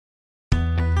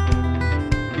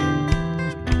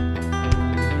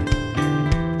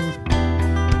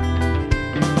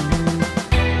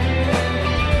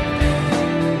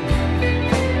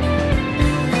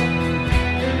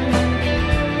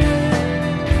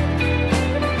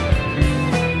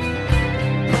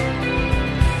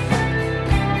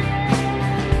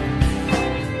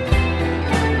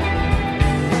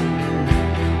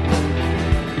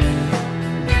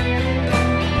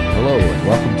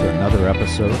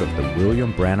episode of the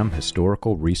William Branham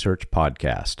Historical Research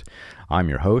Podcast. I'm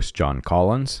your host, John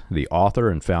Collins, the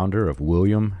author and founder of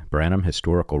William Branham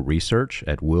Historical Research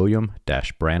at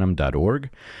william-branham.org.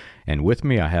 And with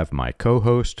me I have my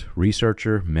co-host,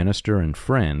 researcher, minister, and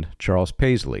friend, Charles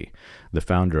Paisley, the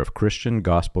founder of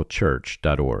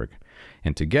ChristianGospelChurch.org.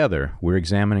 And together, we're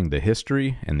examining the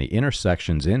history and the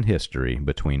intersections in history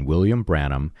between William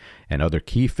Branham and other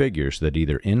key figures that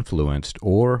either influenced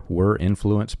or were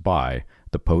influenced by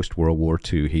the post-World War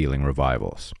II healing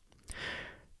revivals.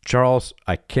 Charles,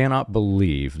 I cannot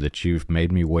believe that you've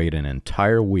made me wait an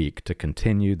entire week to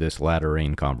continue this latter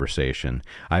rain conversation.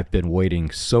 I've been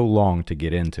waiting so long to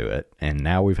get into it, and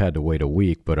now we've had to wait a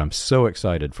week, but I'm so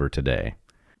excited for today.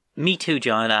 Me too,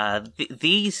 John.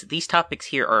 These topics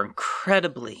here are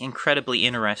incredibly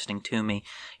interesting to me.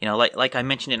 You know, like I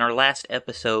mentioned in our last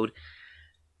episode,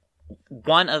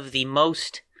 one of the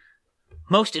most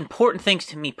important things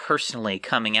to me personally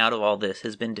coming out of all this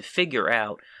has been to figure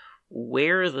out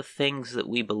where the things that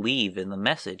we believe in the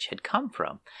message had come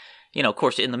from. You know, of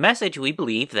course, in the message we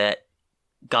believe that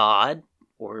God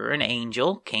or an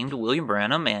angel came to William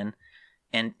Branham and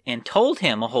told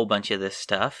him a whole bunch of this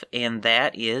stuff, and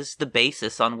that is the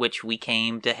basis on which we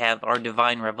came to have our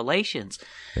divine revelations.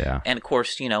 Yeah. And of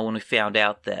course, you know, when we found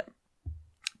out that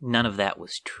none of that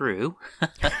was true,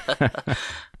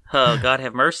 oh, God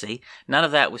have mercy, none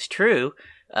of that was true,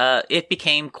 it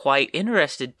became quite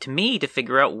interesting to me to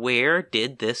figure out where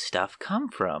did this stuff come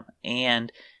from.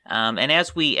 And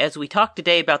as we talk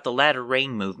today about the latter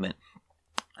rain movement,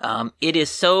 it is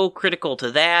so critical to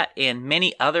that and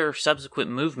many other subsequent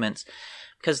movements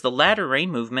because the latter rain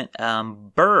movement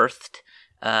birthed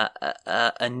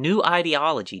a new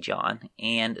ideology, John,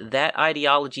 and that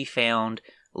ideology found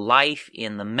life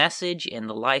in the message and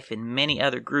the life in many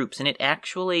other groups, and it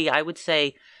actually, I would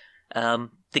say,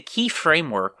 the key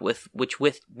framework with which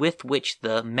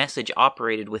the message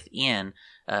operated within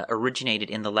originated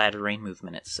in the latter rain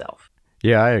movement itself.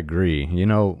 Yeah, I agree. You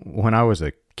know, when I was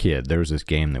a kid, there was this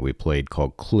game that we played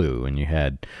called Clue, and you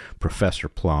had Professor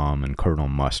Plum and Colonel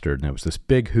Mustard, and it was this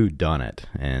big whodunit,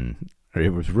 and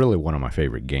it was really one of my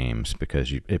favorite games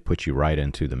because it put you right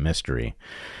into the mystery.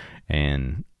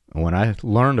 And when I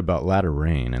learned about latter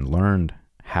rain and learned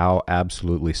how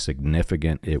absolutely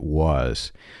significant it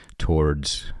was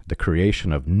towards the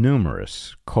creation of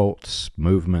numerous cults,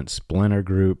 movements, splinter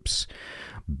groups,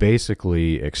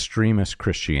 basically extremist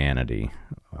Christianity,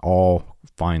 all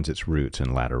finds its roots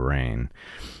in latter rain.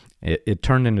 It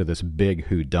turned into this big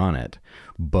whodunit,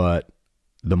 but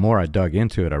the more I dug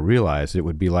into it, I realized it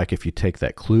would be like if you take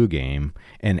that Clue game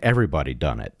and everybody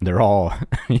done it. They're all,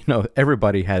 you know,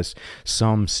 everybody has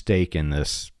some stake in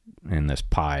this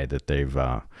pie that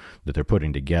they're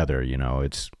putting together. You know,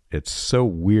 it's so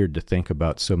weird to think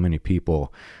about so many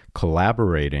people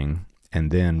collaborating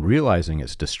and then realizing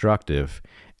it's destructive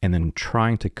and then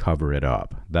trying to cover it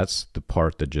up. That's the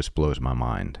part that just blows my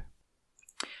mind.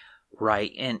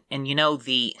 Right, and you know,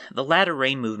 the latter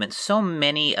rain movement,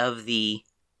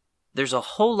 there's a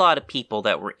whole lot of people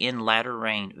that were in latter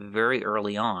rain very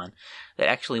early on that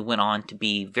actually went on to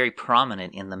be very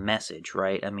prominent in the message,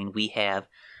 right? I mean, we have,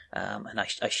 and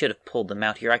I should have pulled them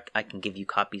out here. I can give you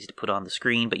copies to put on the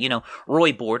screen. But, you know,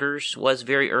 Roy Borders was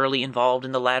very early involved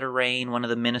in the latter rain. One of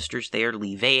the ministers there,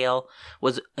 Lee Vale,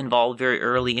 was involved very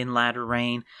early in latter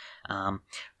rain.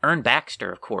 Ern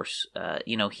Baxter, of course,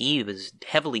 you know, he was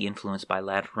heavily influenced by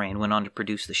latter rain, went on to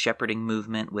produce the shepherding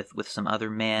movement with some other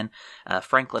men.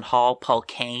 Franklin Hall, Paul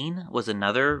Kane was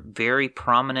another very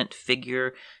prominent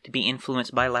figure to be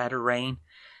influenced by latter rain.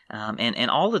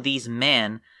 And all of these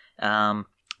men, some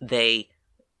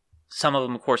of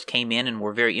them, of course, came in and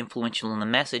were very influential in the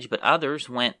message, but others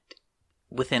went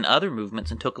within other movements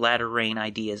and took latter rain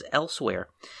ideas elsewhere.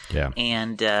 Yeah.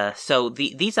 And so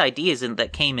these ideas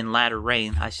that came in latter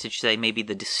rain, I should say maybe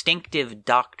the distinctive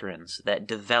doctrines that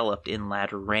developed in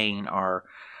latter rain are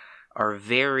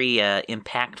very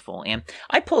impactful. And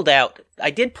I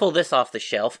did pull this off the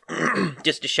shelf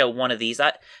just to show one of these.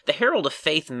 The Herald of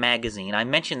Faith magazine, I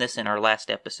mentioned this in our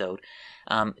last episode.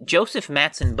 Joseph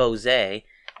Matson Bozé,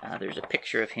 there's a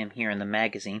picture of him here in the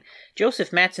magazine.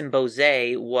 Joseph Matson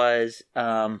Bozé was,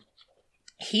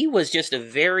 he was just a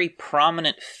very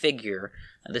prominent figure.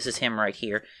 This is him right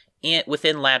here.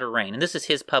 Within latter rain, and this is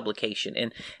his publication,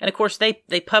 and of course they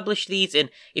publish these.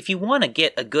 And if you want to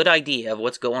get a good idea of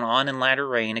what's going on in latter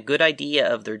rain, a good idea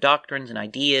of their doctrines and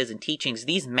ideas and teachings,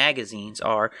 these magazines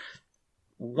are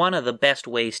one of the best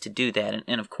ways to do that.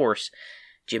 And of course,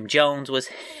 Jim Jones was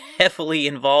heavily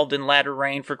involved in latter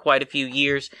rain for quite a few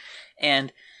years,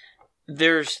 and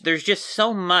there's just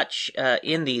so much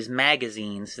in these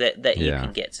magazines that you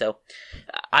can get. So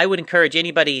I would encourage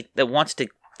anybody that wants to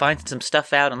find some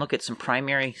stuff out and look at some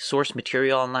primary source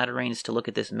material on Latter-Rain to look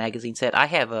at this magazine set. I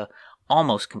have a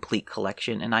almost complete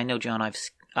collection, and I know, John,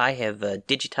 I have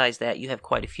digitized that. You have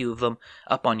quite a few of them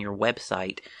up on your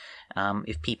website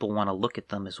if people want to look at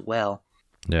them as well.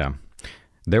 Yeah.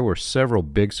 There were several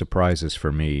big surprises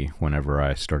for me whenever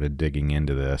I started digging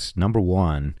into this. Number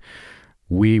one,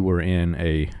 we were in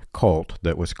a cult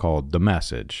that was called The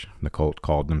Message. The cult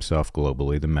called themselves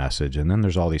globally The Message. And then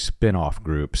there's all these spin-off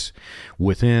groups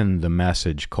within the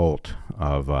Message cult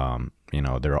of,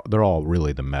 they're all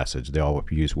really The Message. They all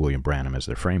use William Branham as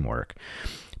their framework.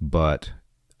 But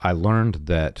I learned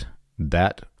that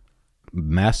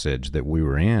message that we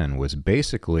were in was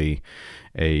basically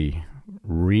a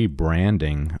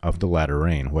rebranding of the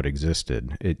Latter-Rain, what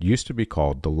existed. It used to be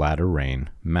called the Latter-Rain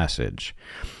Message.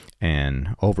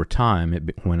 And over time,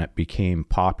 when it became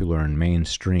popular and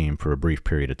mainstream for a brief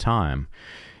period of time,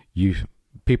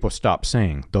 people stopped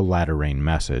saying the Latter-Rain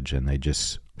Message, and they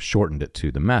just shortened it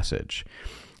to the Message.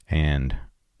 And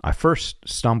I first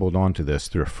stumbled onto this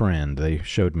through a friend. They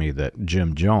showed me that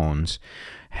Jim Jones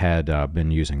had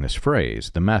been using this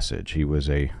phrase, the Message. He was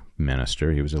a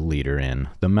minister. He was a leader in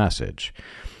the Message.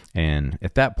 And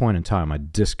at that point in time, I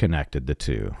disconnected the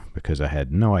two because I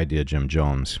had no idea Jim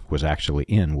Jones was actually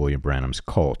in William Branham's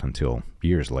cult until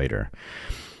years later.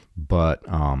 But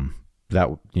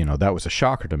that was a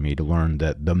shocker to me to learn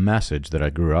that the Message that I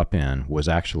grew up in was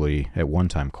actually at one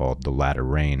time called the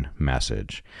Latter-Rain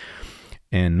Message.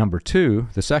 And number two,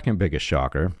 the second biggest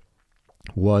shocker,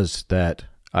 was that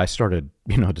I started,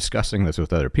 discussing this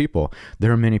with other people.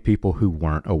 There are many people who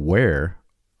weren't aware.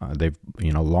 They've,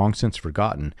 long since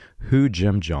forgotten who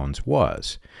Jim Jones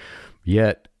was.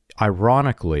 Yet,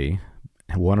 ironically,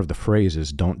 one of the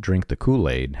phrases, "don't drink the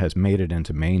Kool-Aid," has made it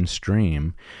into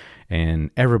mainstream, and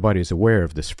everybody's aware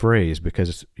of this phrase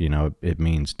because, it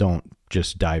means don't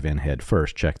just dive in head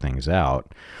first, check things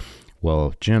out.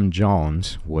 Well, Jim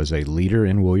Jones was a leader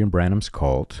in William Branham's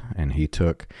cult, and he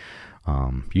took,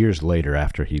 years later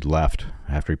after he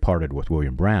parted with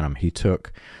William Branham, he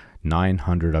took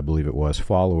 900, I believe it was,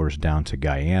 followers down to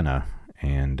Guyana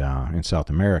and in South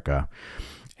America,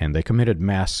 and they committed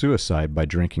mass suicide by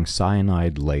drinking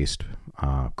cyanide-laced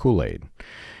Kool-Aid.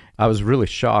 I was really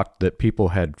shocked that people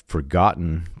had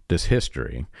forgotten this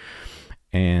history.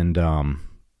 And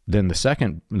then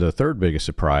the third biggest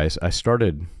surprise,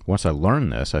 once I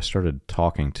learned this, I started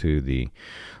talking to the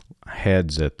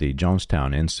heads at the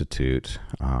Jonestown Institute.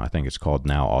 I think it's called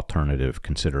now Alternative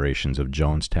Considerations of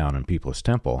Jonestown and People's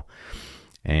Temple.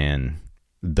 And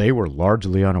they were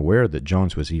largely unaware that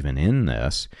Jones was even in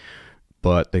this,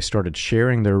 but they started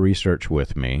sharing their research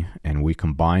with me, and we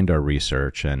combined our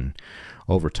research, and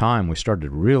over time we started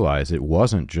to realize it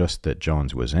wasn't just that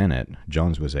Jones was in it.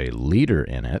 Jones was a leader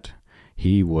in it.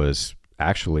 He was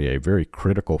actually a very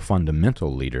critical,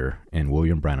 fundamental leader in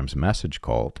William Branham's Message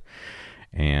cult.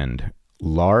 And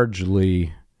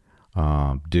largely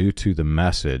due to the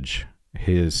Message,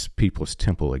 his People's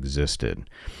Temple existed.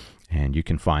 And you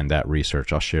can find that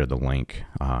research. I'll share the link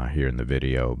here in the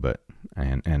video,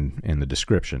 and in the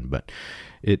description. But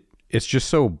it's just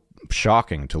so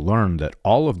shocking to learn that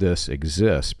all of this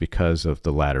exists because of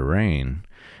the Latter-Rain.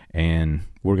 And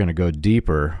we're going to go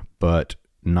deeper, but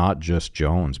not just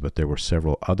Jones, but there were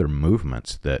several other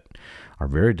movements that are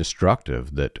very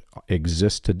destructive that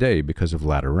exist today because of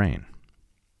Latter-Rain.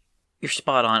 You're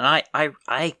spot on.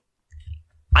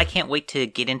 I can't wait to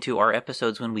get into our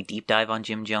episodes when we deep dive on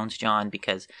Jim Jones, John,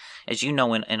 because as you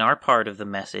know, in our part of the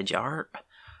Message, our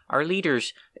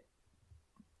leaders,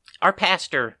 our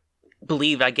pastor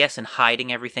believed, I guess, in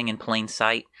hiding everything in plain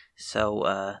sight.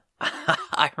 So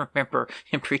I remember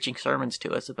him preaching sermons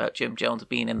to us about Jim Jones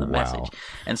being in the Message.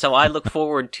 And so I look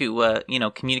forward to,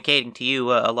 communicating to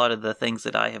you a lot of the things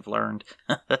that I have learned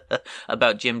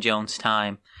about Jim Jones'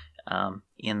 time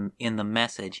in the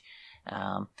Message.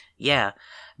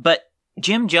 But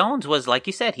Jim Jones was, like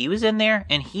you said, he was in there,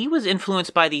 and he was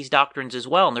influenced by these doctrines as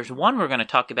well. And there's one we're going to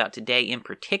talk about today in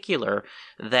particular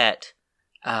that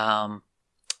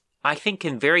I think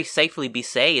can very safely be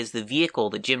say is the vehicle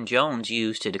that Jim Jones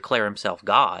used to declare himself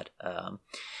God,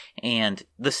 and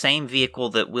the same vehicle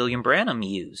that William Branham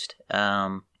used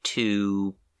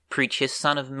to preach his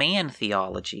Son of Man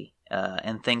theology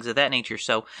and things of that nature.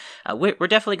 So we're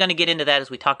definitely going to get into that as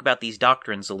we talk about these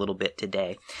doctrines a little bit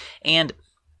today. And,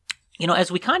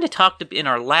 as we kind of talked in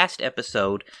our last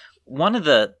episode,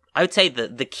 I would say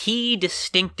the key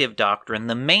distinctive doctrine,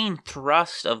 the main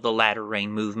thrust of the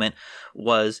Latter-Rain movement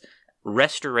was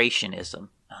restorationism.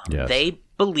 Yes. They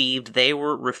believed they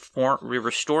were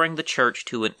restoring the church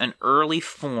to an early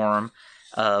form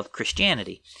of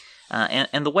Christianity.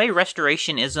 And the way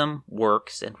Restorationism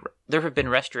works, and there have been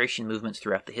restoration movements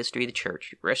throughout the history of the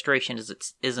church.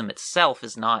 Restorationism itself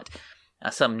is not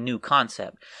some new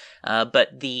concept,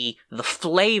 but the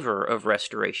flavor of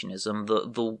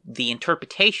Restorationism, the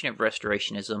interpretation of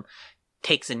Restorationism,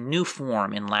 takes a new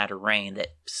form in latter rain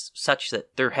such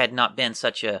that there had not been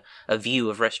such a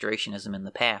view of Restorationism in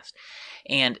the past.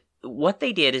 And what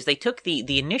they did is they took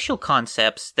the initial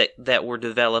concepts that were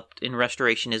developed in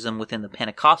Restorationism within the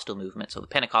Pentecostal movement. So the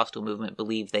Pentecostal movement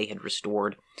believed they had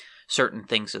restored certain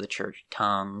things of the church,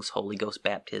 tongues, Holy Ghost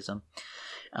baptism.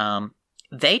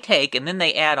 They take, and then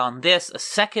they add on this a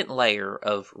second layer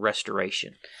of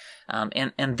restoration.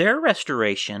 And their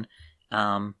restoration,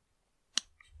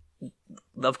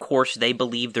 of course, they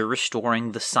believe they're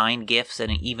restoring the sign gifts at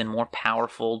an even more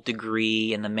powerful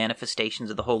degree, and the manifestations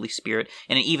of the Holy Spirit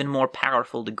in an even more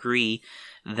powerful degree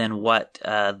than what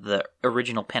the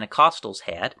original Pentecostals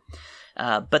had.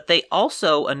 But they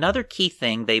also, another key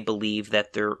thing they believe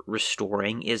that they're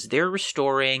restoring is they're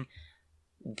restoring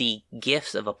the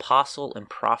gifts of apostle and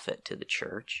prophet to the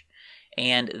church,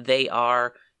 and they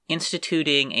are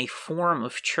instituting a form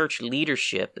of church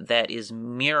leadership that is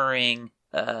mirroring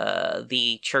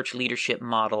the church leadership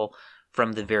model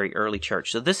from the very early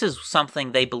church. So this is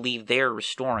something they believe they're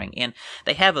restoring, and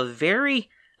they have a very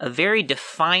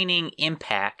defining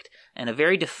impact and a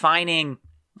very defining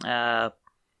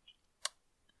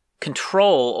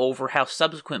control over how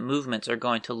subsequent movements are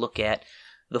going to look at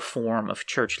the form of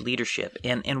church leadership.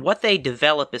 And what they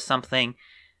develop is something,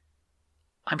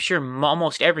 I'm sure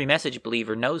almost every message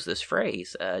believer knows this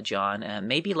phrase, John,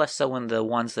 maybe less so in the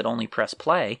ones that only press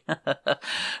play,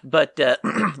 but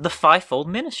the fivefold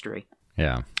ministry.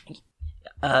 Yeah.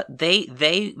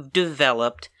 They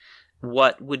developed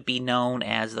what would be known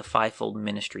as the fivefold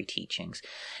ministry teachings.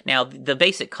 Now, the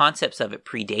basic concepts of it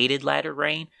predated latter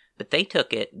rain, but they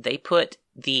put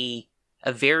a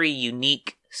very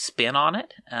unique spin on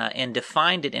it and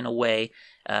defined it in a way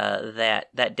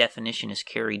that definition is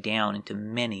carried down into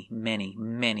many, many,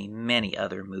 many, many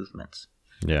other movements.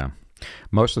 Yeah.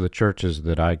 Most of the churches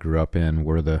that I grew up in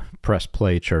were the press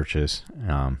play churches,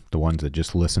 the ones that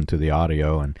just listened to the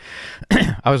audio. And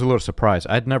I was a little surprised.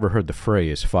 I'd never heard the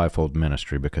phrase fivefold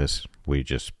ministry because we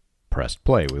just pressed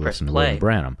play. We listened to William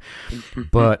Branham.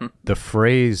 But the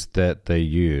phrase that they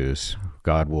use,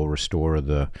 God will restore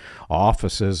the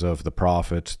offices of the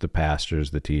prophets, the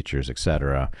pastors, the teachers,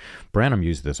 etc. Branham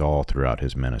used this all throughout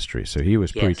his ministry. So he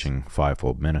was preaching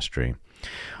fivefold ministry.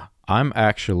 I'm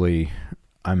actually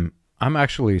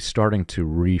starting to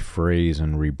rephrase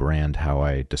and rebrand how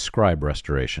I describe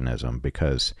restorationism,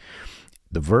 because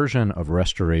the version of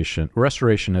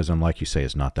restorationism, like you say,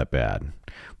 is not that bad.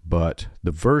 But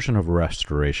the version of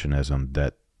restorationism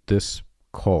that this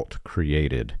cult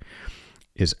created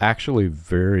is actually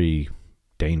very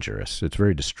dangerous. It's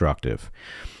very destructive.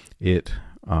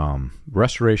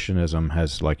 Restorationism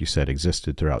has, like you said,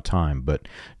 existed throughout time. But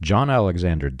John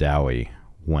Alexander Dowie,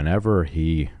 whenever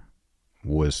he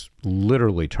was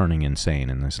literally turning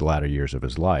insane in his latter years of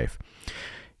his life,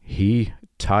 he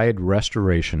tied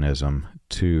restorationism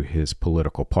to his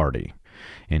political party,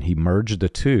 and he merged the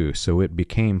two, so it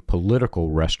became political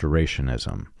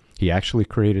restorationism. He actually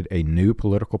created a new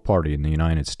political party in the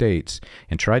United States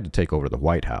and tried to take over the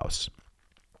White House.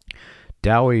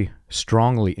 Dowie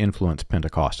strongly influenced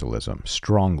Pentecostalism,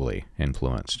 strongly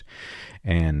influenced,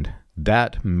 and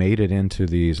that made it into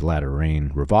these latter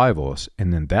rain revivals,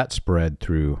 and then that spread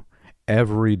through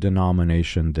every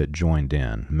denomination that joined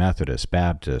in. Methodists,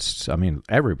 Baptists, I mean,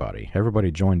 everybody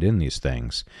joined in these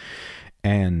things.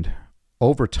 And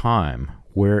over time,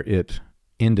 where it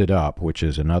ended up, which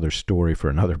is another story for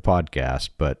another podcast,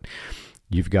 but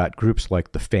you've got groups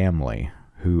like the Family,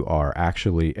 who are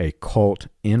actually a cult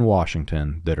in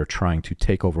Washington that are trying to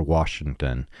take over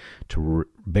Washington, to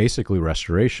basically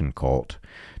restoration cult,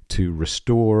 to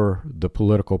restore the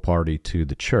political party to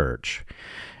the church.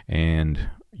 And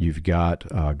you've got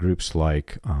groups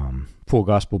like Full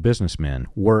Gospel Businessmen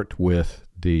worked with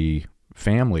the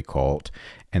Family cult,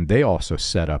 and they also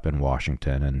set up in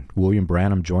Washington, and William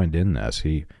Branham joined in this.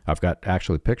 I've got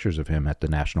actually pictures of him at the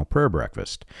National Prayer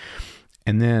Breakfast.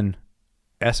 And then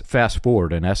fast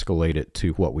forward and escalate it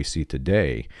to what we see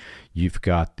today. You've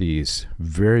got these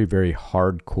very, very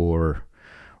hardcore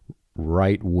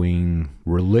right-wing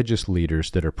religious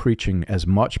leaders that are preaching as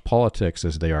much politics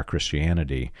as they are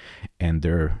Christianity, and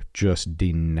they're just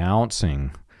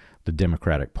denouncing the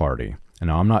Democratic Party. And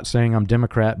now, I'm not saying I'm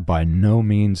Democrat by no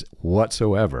means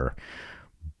whatsoever,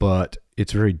 but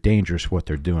it's very dangerous what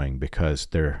they're doing, because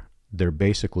they're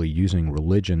basically using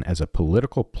religion as a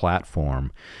political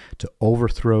platform to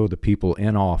overthrow the people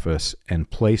in office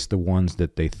and place the ones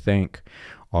that they think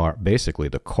are basically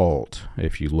the cult.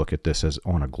 If you look at this as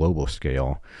on a global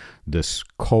scale, this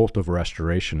cult of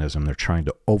restorationism, they're trying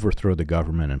to overthrow the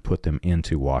government and put them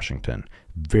into Washington.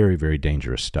 Very, very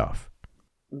dangerous stuff.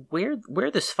 Where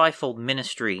this fivefold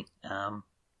ministry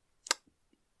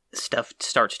stuff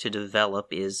starts to develop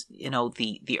is,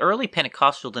 the early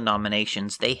Pentecostal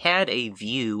denominations, they had a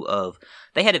view of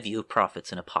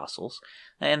prophets and apostles,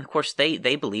 and of course they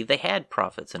believed they had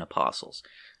prophets and apostles,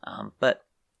 but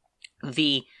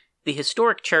the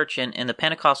historic church and the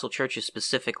Pentecostal churches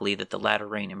specifically that the latter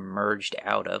rain emerged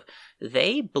out of,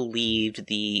 they believed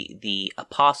the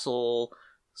apostles'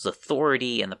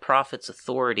 authority and the prophet's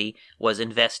authority was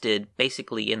invested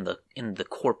basically in the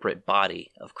corporate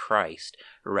body of Christ,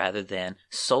 rather than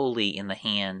solely in the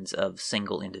hands of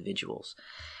single individuals.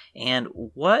 And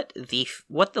what the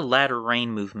latter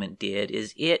rain movement did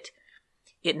is it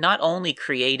not only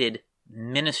created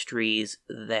ministries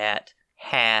that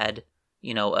had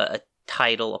a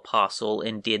title apostle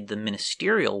and did the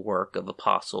ministerial work of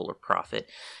apostle or prophet,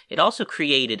 it also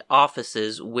created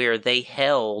offices where they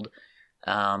held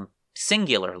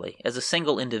singularly, as a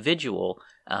single individual,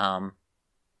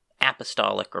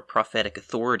 apostolic or prophetic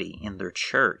authority in their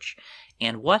church.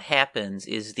 And what happens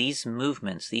is these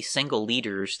movements, these single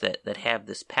leaders that have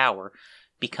this power,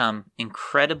 become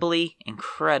incredibly,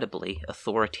 incredibly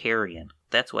authoritarian.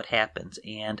 That's what happens.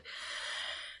 And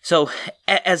so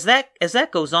as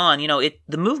that goes on,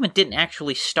 the movement didn't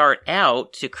actually start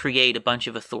out to create a bunch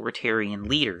of authoritarian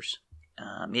leaders.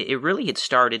 It really had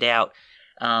started out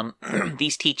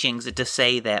these teachings to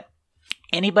say that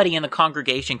anybody in the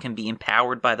congregation can be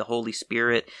empowered by the Holy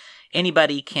Spirit.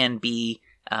 Anybody can be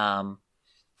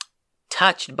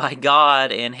touched by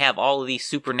God and have all of these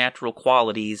supernatural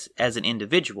qualities as an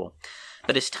individual.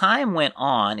 But as time went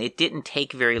on, it didn't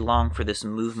take very long for this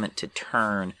movement to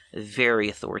turn very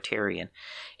authoritarian.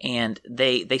 And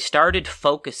they started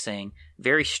focusing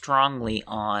very strongly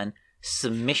on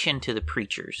submission to the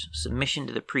preachers.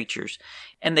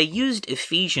 And they used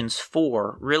Ephesians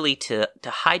 4 really to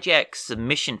hijack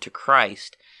submission to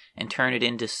Christ and turn it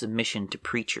into submission to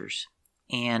preachers.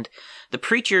 And the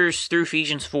preachers through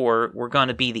Ephesians 4 were going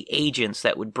to be the agents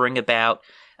that would bring about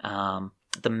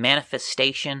the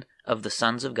manifestation of the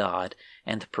sons of God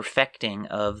and the perfecting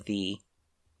of the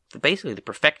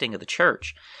perfecting of the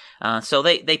church. So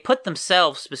they put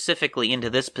themselves specifically into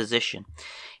this position.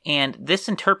 And this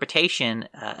interpretation,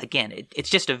 again, it's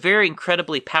just a very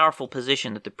incredibly powerful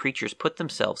position that the preachers put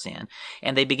themselves in.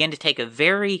 And they begin to take a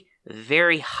very,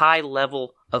 very high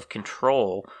level of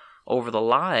control over the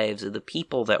lives of the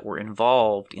people that were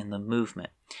involved in the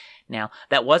movement. Now,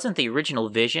 that wasn't the original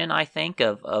vision, I think,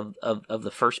 of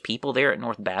the first people there at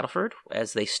North Battleford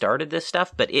as they started this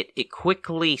stuff, but it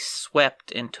quickly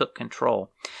swept and took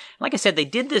control. Like I said, they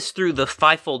did this through the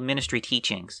fivefold ministry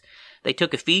teachings. They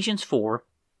took Ephesians 4,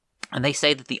 and they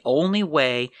say that the only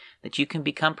way that you can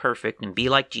become perfect and be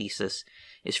like Jesus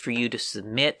is for you to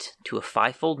submit to a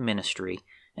fivefold ministry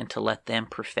and to let them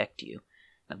perfect you.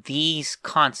 Now,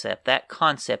 that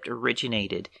concept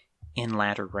originated in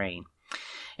latter rain.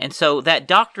 And so that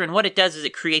doctrine, what it does is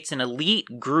it creates an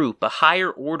elite group, a higher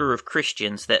order of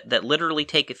Christians that literally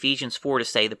take Ephesians 4 to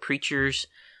say the preachers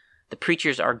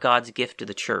are God's gift to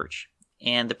the church.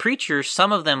 And the preachers,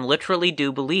 some of them literally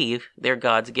do believe they're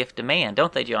God's gift to man,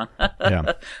 don't they, John?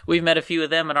 Yeah. We've met a few of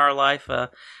them in our life.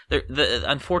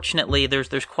 Unfortunately,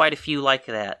 there's quite a few like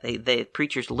that. The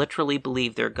preachers literally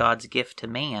believe they're God's gift to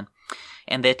man.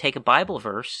 And they take a Bible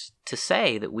verse to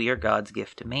say that we are God's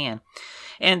gift to man.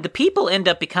 And the people end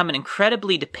up becoming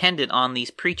incredibly dependent on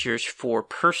these preachers for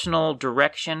personal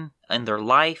direction in their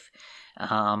life,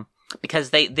 because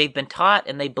they've been taught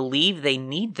and they believe they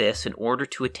need this in order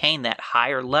to attain that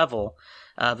higher level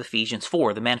of Ephesians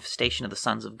 4. The manifestation of the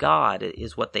sons of God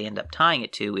is what they end up tying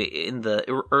it to in the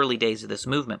early days of this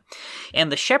movement.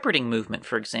 And the shepherding movement,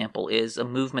 for example, is a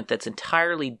movement that's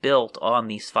entirely built on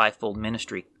these fivefold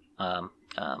ministry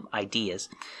ideas.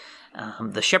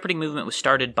 The shepherding movement was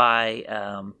started by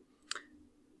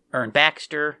Ern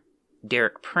Baxter,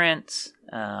 Derek Prince,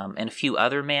 and a few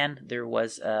other men. There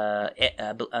was a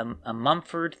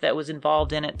Mumford that was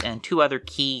involved in it, and two other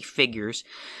key figures.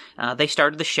 They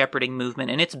started the shepherding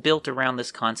movement, and it's built around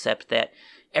this concept that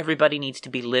everybody needs to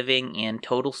be living in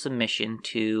total submission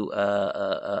to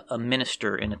a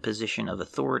minister in a position of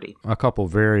authority. A couple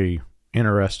very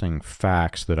interesting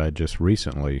facts that I just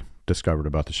recently discovered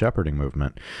about the shepherding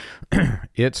movement.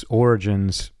 Its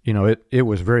origins, it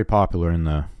was very popular in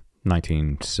the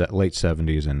late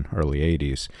 70s and early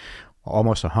 80s.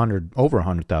 Almost over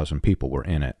 100,000 people were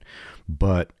in it.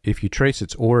 But if you trace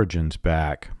its origins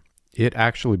back, it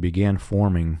actually began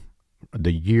forming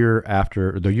the year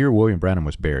William Branham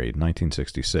was buried,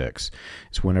 1966.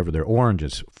 It's whenever their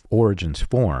origins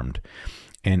formed.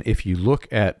 And if you look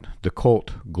at the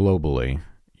cult globally,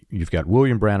 you've got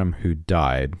William Branham, who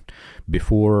died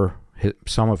before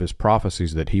some of his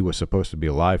prophecies that he was supposed to be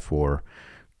alive for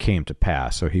came to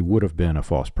pass. So he would have been a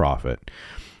false prophet.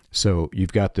 So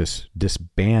you've got this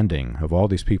disbanding of all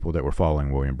these people that were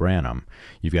following William Branham.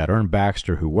 You've got Ern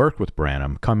Baxter, who worked with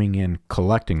Branham, coming in,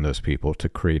 collecting those people to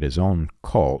create his own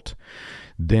cult.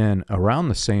 Then around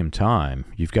the same time,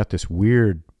 you've got this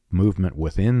weird movement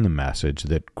within the message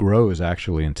that grows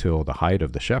actually until the height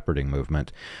of the shepherding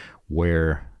movement,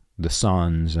 where the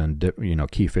sons and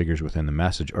key figures within the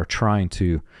message are trying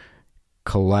to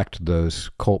collect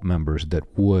those cult members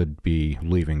that would be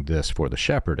leaving this for the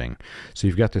shepherding. So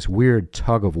you've got this weird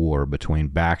tug of war between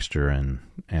Baxter and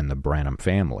the Branham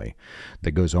family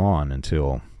that goes on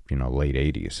until late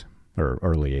 80s or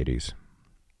early 80s.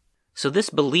 So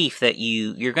this belief that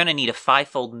you're going to need a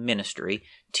fivefold ministry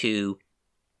to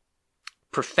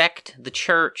perfect the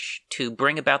church, to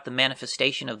bring about the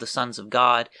manifestation of the sons of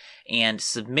God, and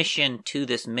submission to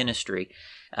this ministry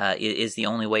is the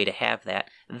only way to have that.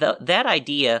 That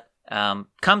idea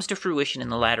comes to fruition in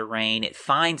the latter rain. It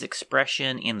finds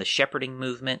expression in the shepherding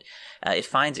movement. It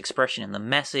finds expression in the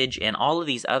message and all of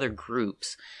these other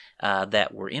groups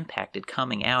that were impacted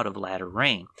coming out of latter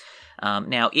rain.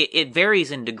 Now, it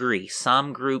varies in degree.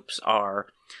 Some groups are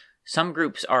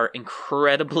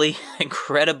incredibly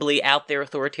out there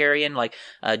authoritarian. Like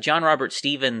John Robert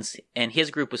Stevens and his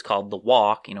group was called The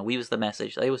Walk. We was the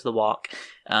message, they was The Walk.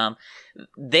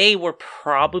 They were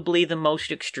probably the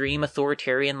most extreme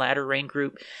authoritarian latter rain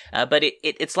group. But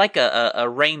it's like a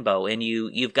rainbow, and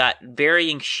you've got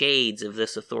varying shades of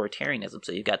this authoritarianism.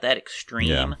 So you've got that extreme.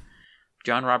 Yeah.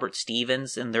 John Robert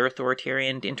Stevens and their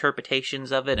authoritarian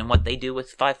interpretations of it and what they do with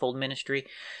fivefold ministry.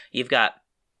 You've got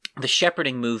the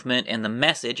shepherding movement and the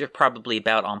message are probably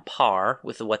about on par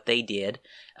with what they did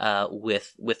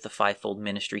with the fivefold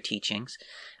ministry teachings.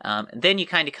 Then you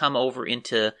kind of come over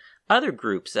into other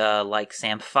groups like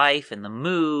Sam Fife and the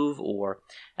Move, or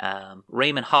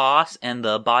Raymond Haas and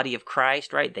the Body of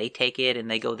Christ. Right? They take it and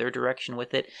they go their direction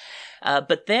with it.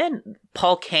 But then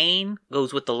Paul Cain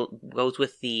goes with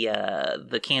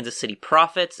the Kansas City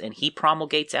Prophets, and he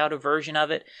promulgates out a version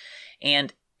of it.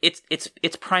 And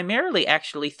it's primarily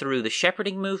actually through the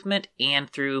shepherding movement and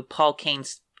through Paul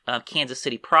Cain's Kansas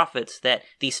City Prophets that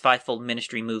these fivefold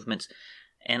ministry movements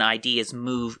and ideas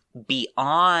move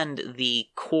beyond the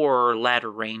core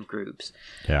latter rain groups,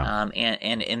 and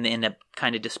end up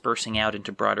kind of dispersing out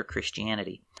into broader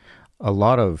Christianity. A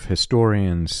lot of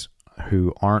historians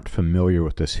who aren't familiar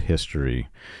with this history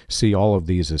see all of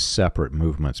these as separate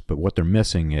movements, but what they're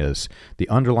missing is the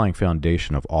underlying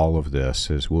foundation of all of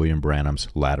this is William Branham's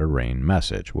latter rain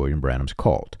message, William Branham's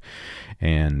cult.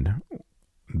 And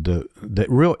the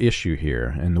real issue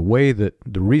here, and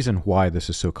the reason why this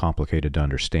is so complicated to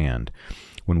understand,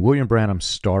 when William Branham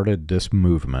started this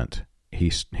movement,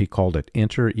 he called it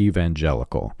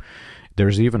inter-evangelical.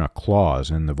 There's even a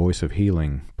clause in the Voice of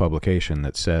Healing publication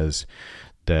that says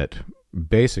that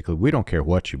basically we don't care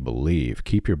what you believe.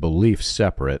 Keep your beliefs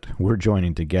separate. We're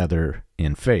joining together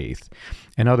in faith.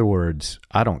 In other words,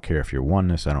 I don't care if you're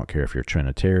oneness. I don't care if you're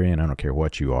Trinitarian. I don't care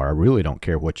what you are. I really don't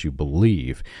care what you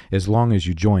believe as long as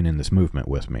you join in this movement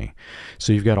with me.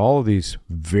 So you've got all of these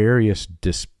various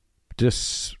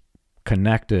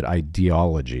disconnected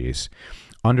ideologies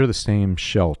under the same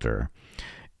shelter.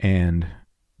 And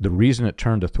the reason it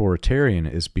turned authoritarian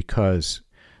is because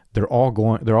they're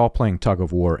all playing tug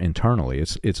of war internally.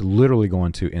 It's literally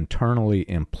going to internally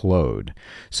implode.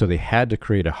 So they had to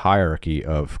create a hierarchy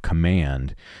of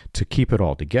command to keep it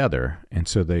all together. And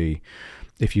so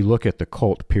if you look at the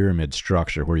cult pyramid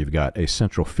structure, where you've got a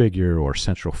central figure or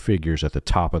central figures at the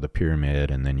top of the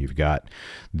pyramid, and then you've got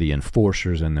the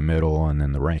enforcers in the middle, and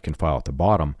then the rank and file at the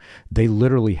bottom, they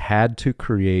literally had to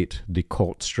create the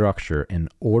cult structure in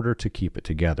order to keep it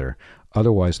together.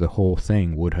 Otherwise, the whole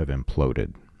thing would have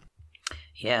imploded.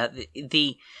 Yeah,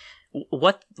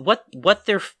 what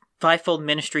their fivefold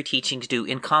ministry teachings do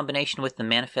in combination with the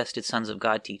manifested sons of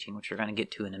God teaching, which we're going to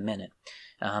get to in a minute,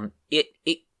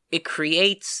 it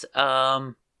creates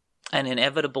an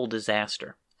inevitable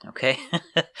disaster. Okay,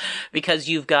 because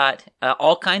you've got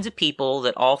all kinds of people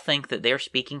that all think that they're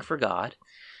speaking for God,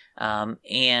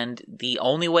 and the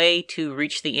only way to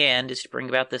reach the end is to bring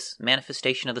about this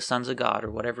manifestation of the sons of God,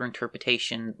 or whatever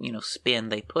interpretation spin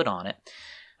they put on it.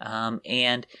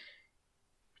 And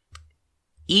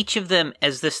each of them,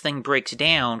 as this thing breaks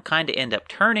down, kind of end up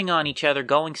turning on each other,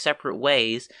 going separate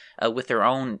ways with their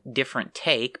own different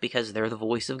take, because they're the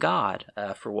voice of God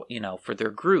for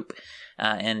their group,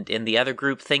 and the other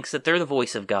group thinks that they're the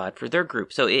voice of God for their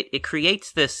group. So it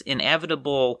creates this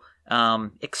inevitable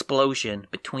explosion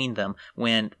between them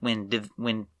when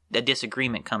a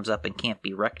disagreement comes up and can't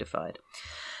be rectified.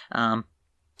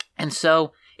 And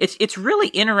so it's really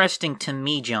interesting to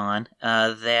me, John,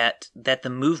 that the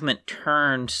movement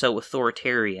turned so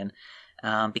authoritarian,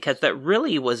 because that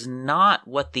really was not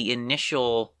what the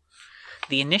initial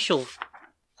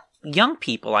young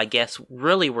people, I guess,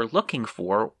 really were looking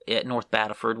for at North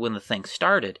Battleford when the thing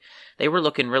started. They were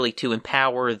looking really to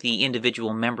empower the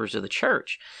individual members of the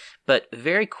church, but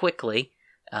very quickly,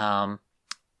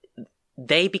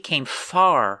 they became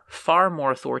far, far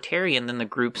more authoritarian than the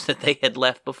groups that they had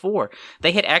left before.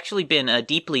 They had actually been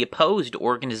deeply opposed to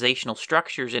organizational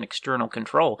structures and external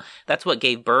control. That's what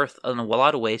gave birth, in a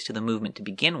lot of ways, to the movement to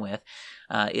begin with,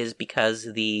 is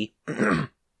because the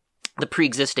the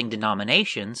pre-existing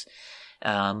denominations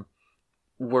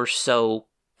were so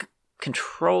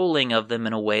controlling of them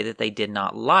in a way that they did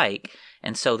not like.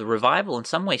 And so the revival in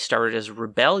some ways started as a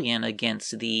rebellion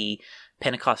against the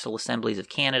Pentecostal Assemblies of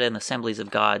Canada and Assemblies of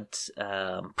God's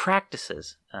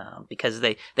practices, because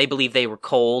they believed they were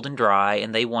cold and dry,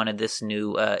 and they wanted this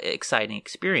new exciting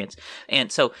experience.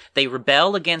 And so they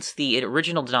rebel against the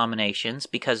original denominations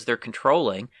because they're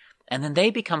controlling, and then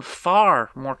they become far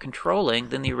more controlling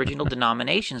than the original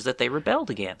denominations that they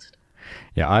rebelled against.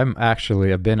 Yeah,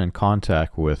 I've been in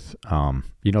contact with,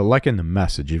 like in the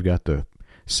Message, you've got the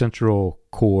central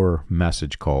core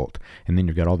message cult, and then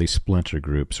you've got all these splinter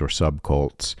groups or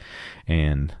subcults,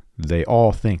 and they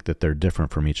all think that they're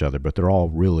different from each other, but they're all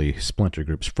really splinter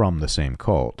groups from the same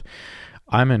cult.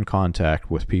 I'm in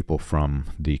contact with people from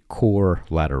the core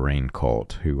Latter Rain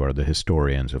cult, who are the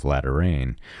historians of Latter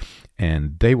Rain,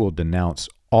 and they will denounce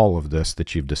all of this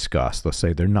that you've discussed. They'll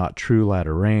say they're not true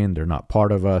Latter Rain, they're not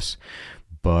part of us,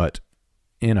 but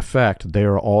in effect, they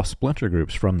are all splinter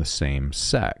groups from the same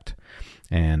sect.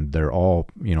 And they're all,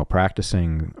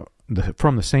 practicing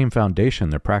from the same foundation.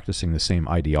 They're practicing the same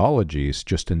ideologies,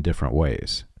 just in different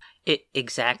ways.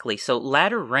 Exactly. So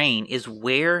Latter Rain is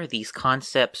where these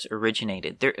concepts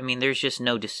originated. There's just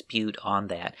no dispute on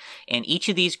that. And each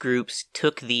of these groups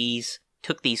took these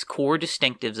core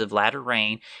distinctives of Latter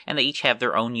Rain, and they each have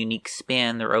their own unique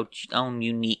spin, their own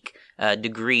unique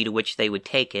degree to which they would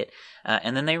take it,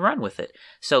 and then they run with it.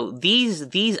 So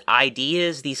these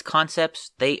ideas, these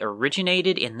concepts, they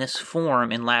originated in this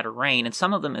form in Latter Rain, and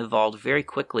some of them evolved very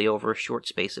quickly over a short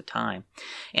space of time.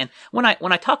 And when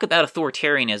I talk about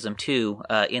authoritarianism too,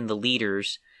 in the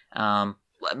leaders,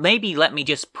 maybe let me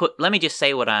just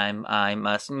say what I'm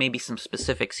maybe some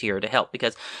specifics here to help,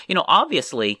 because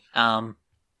obviously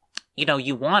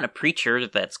you want a preacher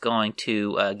that's going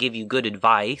to give you good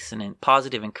advice and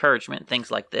positive encouragement, things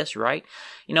like this, right?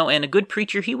 And a good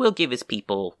preacher, he will give his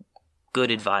people good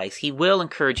advice. He will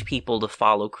encourage people to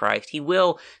follow Christ. He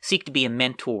will seek to be a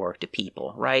mentor to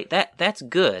people, right? That's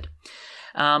good.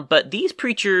 But these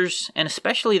preachers, and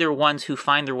especially the ones who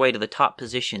find their way to the top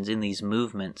positions in these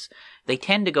movements, they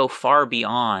tend to go far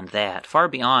beyond that, far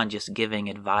beyond just giving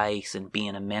advice and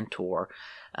being a mentor,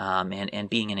 and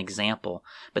being an example.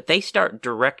 But they start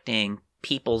directing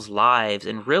people's lives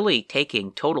and really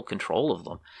taking total control of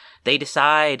them.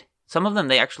 Some of them,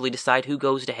 they actually decide who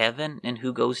goes to heaven and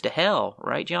who goes to hell,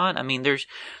 right, John?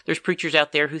 There's preachers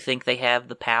out there who think they have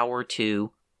the power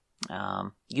to.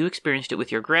 You experienced it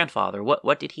with your grandfather.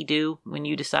 What did he do when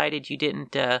you decided you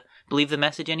didn't believe the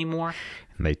message anymore?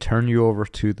 And they turn you over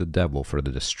to the devil for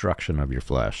the destruction of your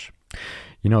flesh.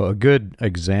 A good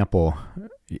example,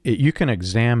 you can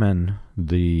examine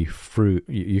the fruit,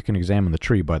 you can examine the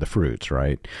tree by the fruits,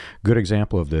 right? Good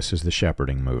example of this is the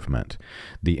shepherding movement.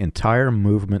 The entire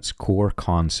movement's core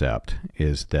concept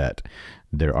is that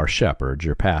there are shepherds,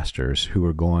 your pastors, who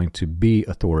are going to be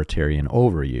authoritarian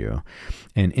over you.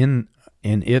 And in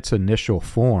its initial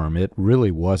form, it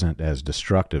really wasn't as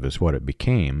destructive as what it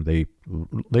became. They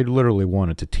literally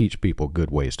wanted to teach people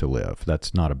good ways to live.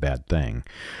 That's not a bad thing.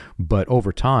 But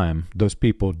over time, those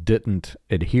people didn't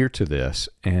adhere to this,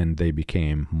 and they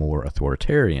became more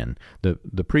authoritarian.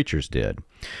 The preachers did.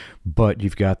 But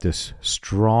you've got this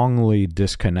strongly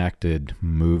disconnected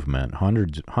movement,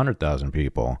 100,000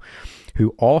 people,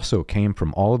 who also came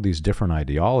from all of these different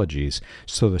ideologies.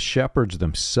 So the shepherds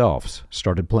themselves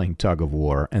started playing tug of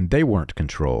war, and they weren't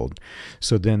controlled.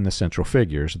 So then the central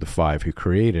figures, the 5 who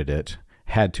created it,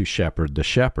 had to shepherd the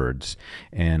shepherds.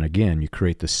 And again, you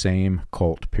create the same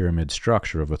cult pyramid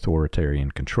structure of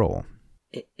authoritarian control.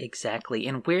 Exactly.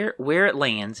 And where it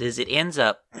lands is it ends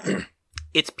up,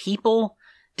 it's people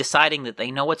deciding that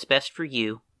they know what's best for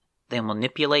you. They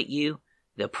manipulate you.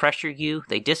 They'll pressure you,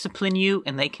 they discipline you,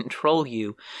 and they control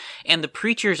you. And the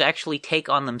preachers actually take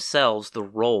on themselves the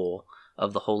role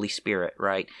of the Holy Spirit,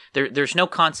 right? There's no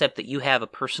concept that you have a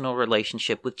personal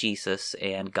relationship with Jesus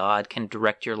and God can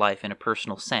direct your life in a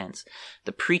personal sense.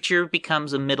 The preacher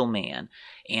becomes a middleman,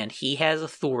 and he has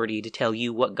authority to tell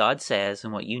you what God says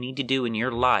and what you need to do in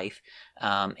your life.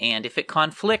 And if it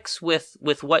conflicts with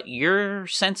what you're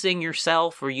sensing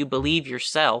yourself or you believe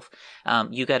yourself,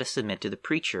 you got to submit to the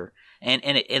preacher.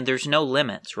 And there's no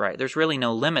limits, right? There's really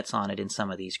no limits on it in some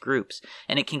of these groups.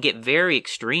 And it can get very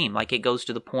extreme. Like it goes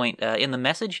to the point in the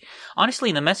Message. Honestly,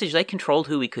 in the Message, they controlled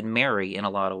who we could marry in a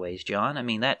lot of ways, John. I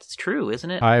mean, that's true,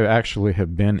 isn't it? I actually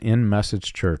have been in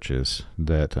Message churches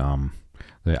that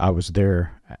I was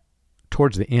there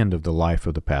towards the end of the life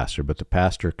of the pastor, but the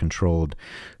pastor controlled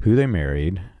who they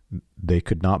married. They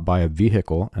could not buy a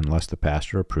vehicle unless the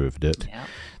pastor approved it. Yeah.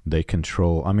 They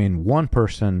control, I mean, one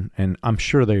person, and I'm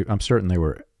certain they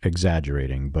were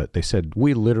exaggerating, but they said,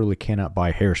 we literally cannot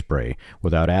buy hairspray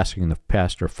without asking the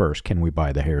pastor first, can we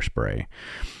buy the hairspray?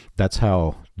 That's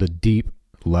how the deep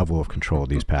level of control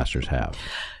these pastors have.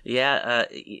 Yeah,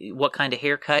 what kind of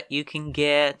haircut you can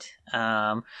get,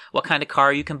 what kind of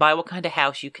car you can buy, what kind of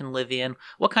house you can live in,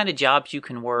 what kind of jobs you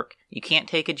can work. You can't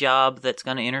take a job that's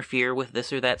going to interfere with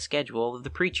this or that schedule of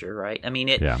the preacher, right? I mean,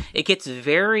 it gets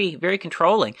very, very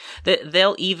controlling.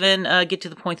 They'll even get to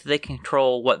the point that they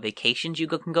control what vacations you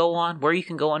can go on, where you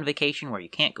can go on vacation, where you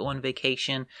can't go on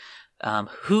vacation,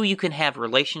 who you can have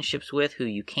relationships with, who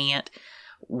you can't.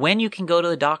 When you can go to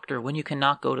the doctor, when you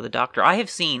cannot go to the doctor. I have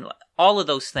seen all of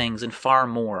those things and far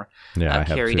more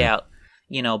carried out,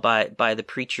 by the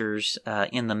preachers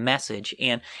in the Message.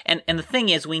 And the thing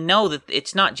is, we know that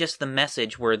it's not just the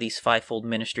Message where these fivefold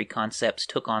ministry concepts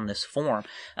took on this form.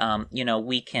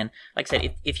 We can, like I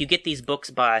said, if you get these books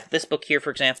by, this book here,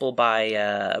 for example,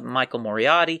 by Michael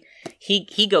Moriarty,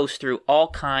 he goes through all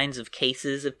kinds of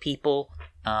cases of people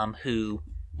who...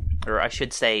 or I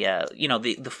should say,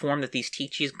 the form that these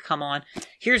teachings come on.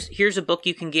 Here's a book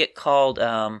you can get called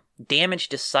Damaged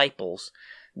Disciples,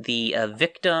 the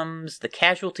victims, the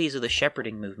casualties of the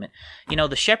shepherding movement.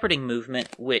 The shepherding movement,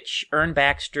 which Ern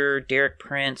Baxter, Derek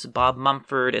Prince, Bob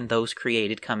Mumford, and those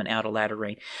created coming out of Latter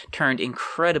Rain, turned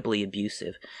incredibly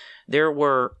abusive. There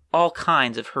were all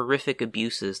kinds of horrific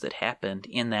abuses that happened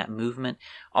in that movement,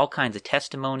 all kinds of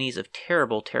testimonies of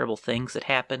terrible, terrible things that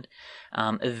happened.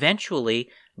 Eventually,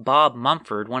 Bob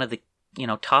Mumford, one of the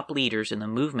top leaders in the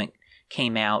movement,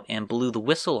 came out and blew the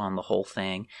whistle on the whole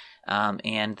thing,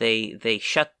 and they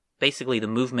shut. Basically, the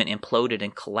movement imploded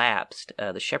and collapsed,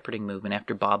 the shepherding movement,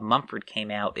 after Bob Mumford came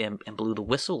out and blew the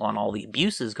whistle on all the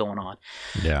abuses going on.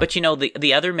 Yeah. But,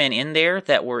 the other men in there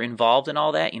that were involved in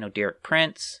all that, Derek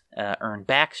Prince, Ern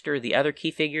Baxter, the other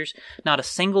key figures, not a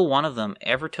single one of them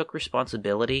ever took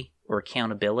responsibility or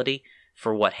accountability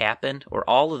for what happened, or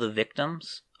all the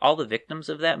victims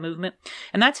of that movement.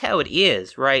 And that's how it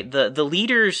is, right? The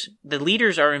leaders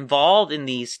are involved in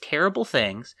these terrible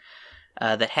things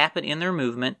that happen in their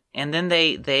movement, and then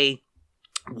they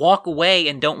walk away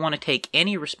and don't want to take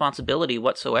any responsibility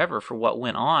whatsoever for what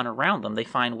went on around them. They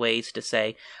find ways to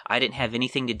say, I didn't have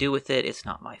anything to do with it, it's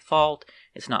not my fault,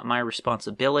 it's not my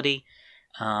responsibility,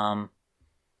 and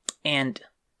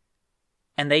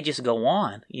they just go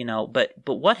on, But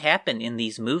what happened in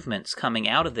these movements coming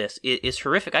out of this is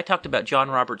horrific. I talked about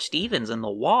John Robert Stevens and The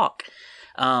Walk.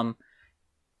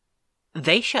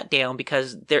 They shut down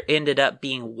because there ended up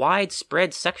being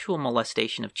widespread sexual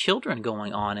molestation of children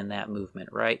going on in that movement,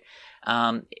 right?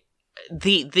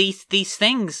 These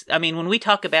things, I mean, when we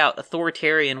talk about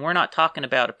authoritarian, we're not talking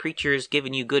about a preacher's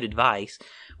giving you good advice.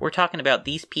 We're talking about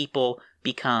these people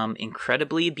become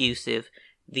incredibly abusive.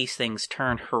 These things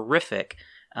turn horrific,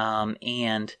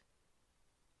 and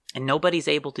nobody's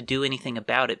able to do anything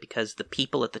about it because the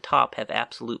people at the top have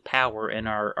absolute power and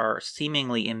are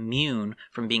seemingly immune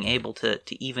from being able to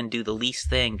even do the least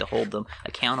thing to hold them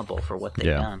accountable for what they've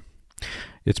done.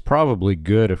 It's probably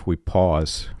good if we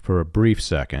pause for a brief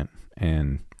second,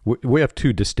 and we have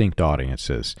two distinct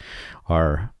audiences.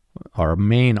 Our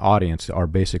main audience are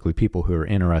basically people who are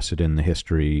interested in the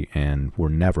history and were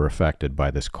never affected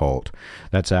by this cult.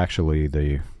 That's actually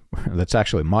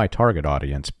my target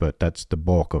audience, but that's the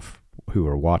bulk of who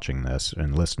are watching this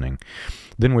and listening.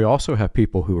 Then we also have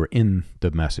people who are in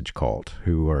the Message cult,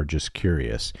 who are just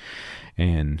curious.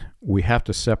 And we have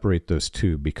to separate those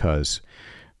two, because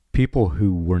people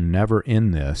who were never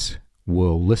in this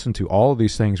will listen to all of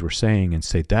these things we're saying and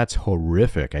say, that's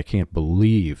horrific. I can't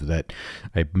believe that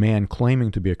a man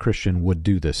claiming to be a Christian would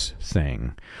do this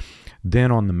thing.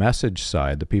 Then on the message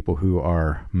side, the people who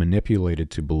are manipulated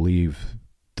to believe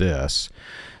this,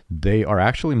 they are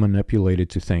actually manipulated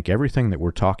to think everything that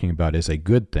we're talking about is a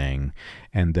good thing,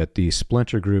 and that these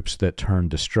splinter groups that turned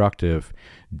destructive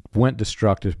went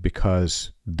destructive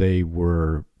because they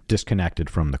were disconnected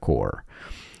from the core.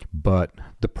 But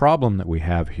the problem that we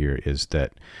have here is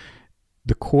that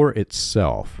the core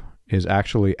itself is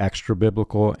actually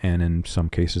extra-biblical and in some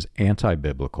cases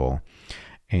anti-biblical,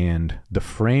 and the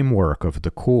framework of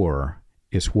the core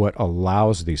is what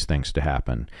allows these things to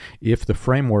happen. If the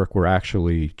framework were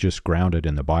actually just grounded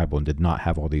in the Bible and did not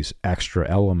have all these extra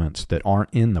elements that aren't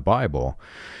in the Bible,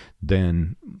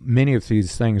 then many of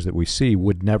these things that we see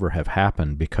would never have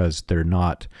happened, because they're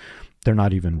not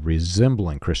even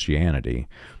resembling Christianity.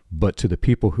 But to the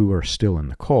people who are still in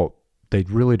the cult, they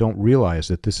really don't realize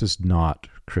that this is not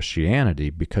Christianity,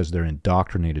 because they're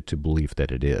indoctrinated to believe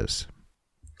that it is.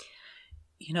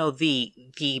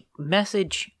 The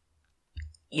message,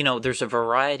 there's a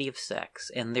variety of sects,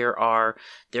 and there are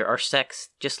sects,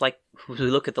 just like we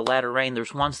look at the latter rain,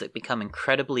 there's ones that become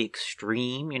incredibly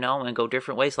extreme, and go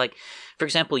different ways. Like, for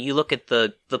example, you look at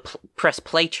the press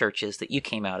play churches that you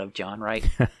came out of, John, right?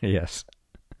 Yes.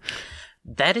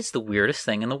 That is the weirdest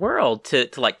thing in the world to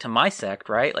my sect,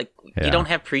 right? Like, yeah. You don't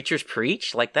have preachers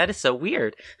preach? Like, that is so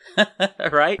weird,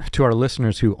 right? To our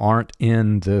listeners who aren't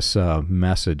in this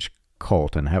message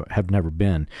cult and have never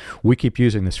been, we keep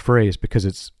using this phrase because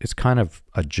it's kind of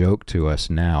a joke to us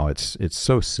now. It's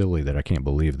so silly that I can't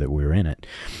believe that we're in it.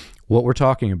 What we're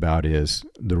talking about is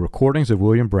the recordings of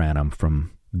William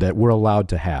Branham that we're allowed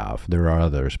to have. There are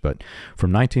others, but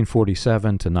from 1947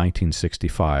 to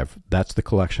 1965, that's the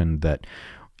collection that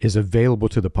is available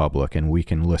to the public and we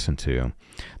can listen to.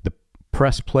 The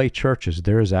press play churches,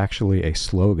 there is actually a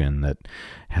slogan that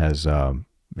has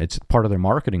it's part of their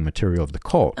marketing material of the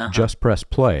cult. Uh-huh. Just press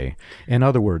play. In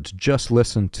other words, just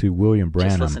listen to William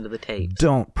Branham. Just listen to the tapes.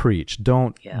 Don't preach.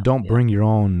 Don't bring your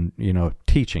own,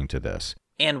 teaching to this.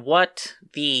 And what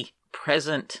the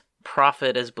present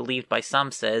prophet, as believed by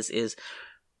some, says is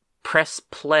press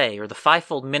play, or the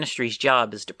fivefold ministry's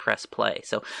job is to press play.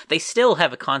 So they still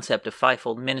have a concept of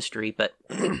fivefold ministry, but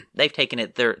they've taken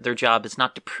it, their job is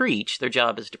not to preach, their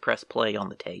job is to press play on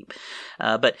the tape.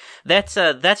 But that's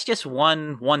just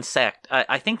one sect.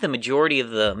 I think the majority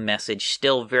of the message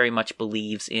still very much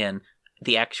believes in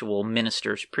the actual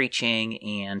ministers preaching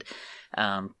and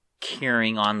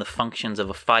carrying on the functions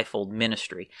of a fivefold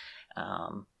ministry.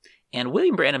 And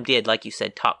William Branham did, like you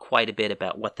said, talk quite a bit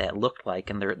about what that looked like,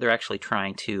 and they're actually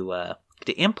trying to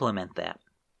implement that.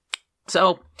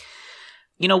 So,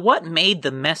 what made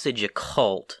the message a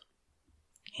cult?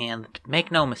 And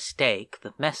make no mistake,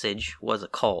 the message was a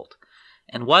cult.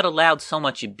 And what allowed so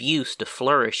much abuse to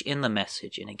flourish in the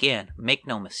message? And again, make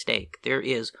no mistake, there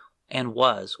is and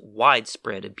was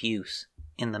widespread abuse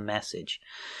in the message.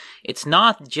 It's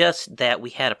not just that we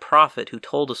had a prophet who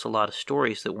told us a lot of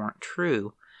stories that weren't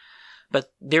true,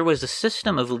 but there was a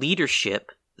system of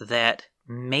leadership that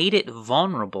made it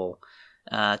vulnerable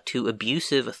to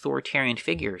abusive authoritarian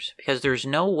figures, because there's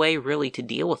no way really to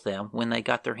deal with them when they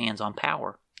got their hands on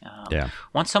power.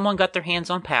 Once someone got their hands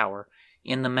on power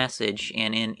in the message,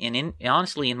 and in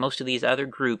honestly in most of these other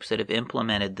groups that have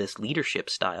implemented this leadership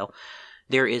style,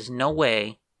 there is no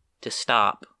way to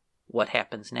stop what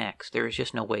happens next. There is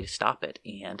just no way to stop it.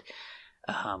 And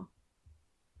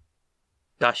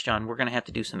gosh, John, we're going to have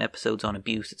to do some episodes on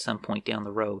abuse at some point down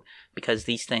the road, because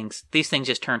these things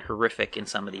just turned horrific in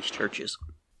some of these churches.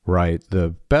 Right. The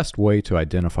best way to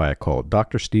identify a cult,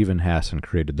 Dr. Stephen Hassan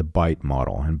created the BITE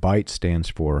model, and BITE stands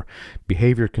for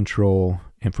behavior control,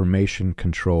 information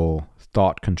control,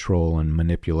 thought control, and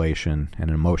manipulation, and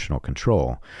emotional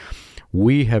control.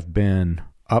 We have been,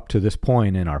 up to this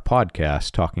point in our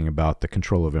podcast, talking about the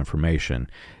control of information,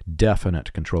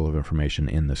 definite control of information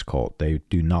in this cult. They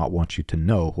do not want you to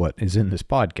know what is in this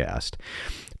podcast.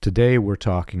 Today we're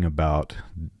talking about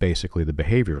basically the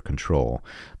behavior control.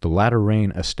 The latter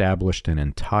rain established an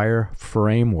entire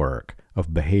framework of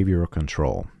behavioral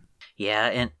control. Yeah,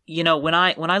 and when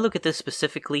I look at this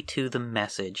specifically to the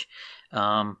message,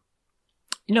 the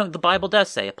Bible does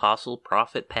say apostle,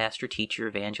 prophet, pastor, teacher,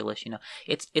 evangelist.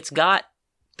 It's got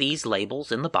these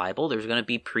labels in the Bible. There's going to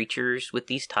be preachers with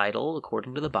these titles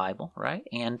according to the Bible, right?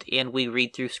 And we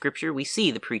read through Scripture, we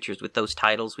see the preachers with those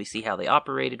titles, we see how they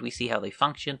operated, we see how they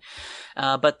function.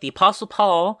 But the Apostle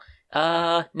Paul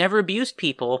Never abused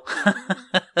people.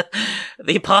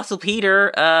 The Apostle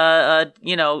Peter,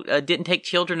 didn't take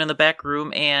children in the back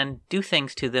room and do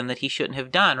things to them that he shouldn't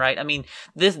have done, right? I mean,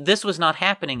 this was not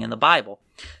happening in the Bible.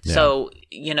 Yeah. So,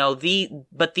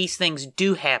 but these things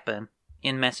do happen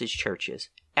in message churches.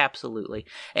 Absolutely.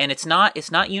 And it's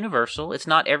not universal. It's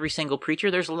not every single preacher.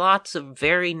 There's lots of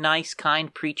very nice,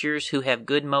 kind preachers who have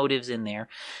good motives in there.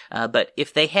 But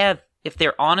if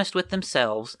they're honest with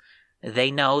themselves,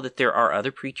 they know that there are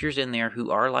other preachers in there who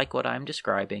are like what I'm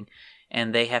describing,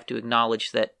 and they have to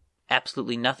acknowledge that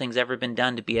absolutely nothing's ever been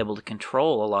done to be able to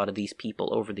control a lot of these people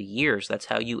over the years. That's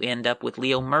how you end up with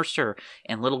Leo Mercer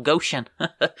and Little Goshen.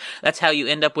 That's how you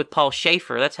end up with Paul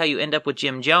Schaefer. That's how you end up with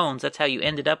Jim Jones. That's how you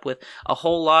ended up with a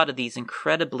whole lot of these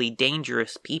incredibly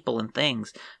dangerous people and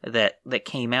things that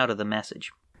came out of the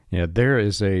message. Yeah, there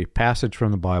is a passage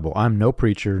from the Bible. I'm no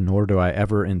preacher, nor do I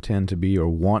ever intend to be or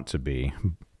want to be,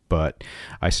 but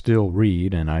I still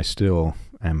read and I still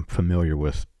am familiar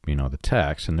with, the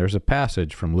text. And there's a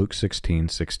passage from Luke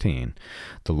 16:16.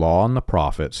 The law and the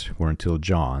prophets were until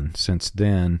John. Since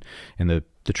then, and the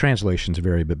translations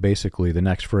vary, but basically the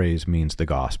next phrase means the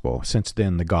gospel. Since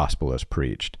then, the gospel is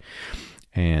preached.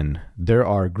 And there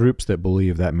are groups that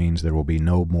believe that means there will be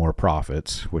no more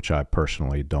prophets, which I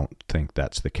personally don't think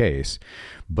that's the case.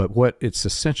 But what it's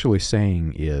essentially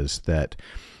saying is that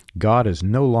God is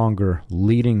no longer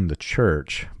leading the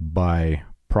church by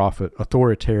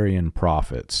authoritarian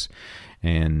prophets.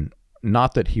 And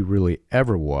not that he really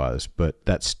ever was, but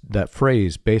that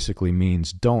phrase basically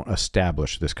means don't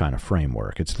establish this kind of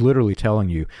framework. It's literally telling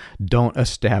you, don't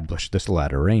establish this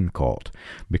latter rain cult.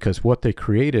 Because what they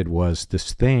created was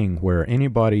this thing where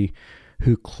anybody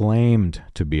who claimed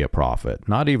to be a prophet,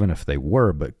 not even if they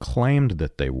were, but claimed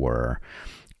that they were,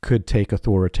 could take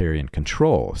authoritarian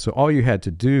control. So all you had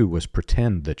to do was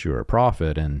pretend that you were a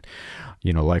prophet. And,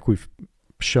 like we've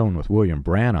shown with William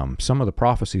Branham, some of the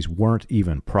prophecies weren't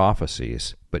even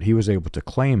prophecies, but he was able to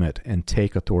claim it and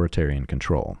take authoritarian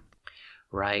control.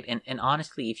 Right. And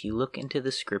honestly, if you look into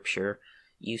the scripture,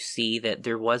 you see that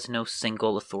there was no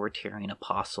single authoritarian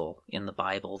apostle in the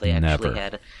Bible. They actually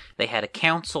had a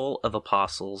council of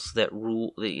apostles that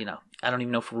rule, I don't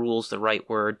even know if "rule" is the right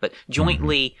word, but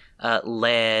jointly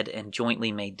led and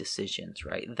jointly made decisions,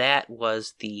 right? That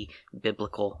was the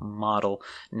biblical model.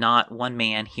 Not one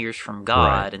man hears from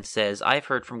God and says, I've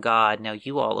heard from God, now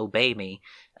you all obey me.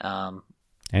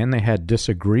 And they had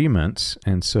disagreements,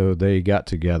 and so they got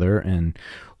together and,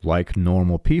 like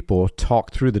normal people,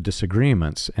 talked through the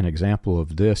disagreements. An example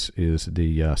of this is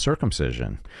the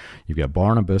circumcision. You've got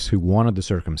Barnabas, who wanted the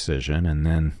circumcision, and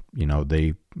then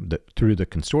through the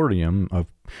consortium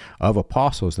of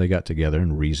apostles, they got together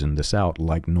and reasoned this out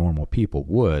like normal people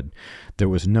would. There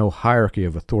was no hierarchy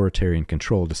of authoritarian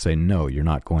control to say, no, you're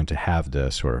not going to have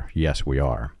this, or yes, we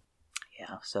are.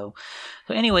 Yeah. So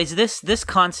anyways, this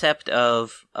concept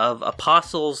of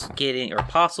apostles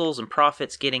and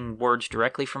prophets getting words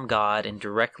directly from God and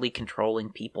directly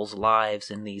controlling people's lives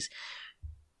in these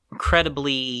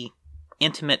incredibly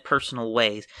intimate, personal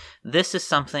ways, this is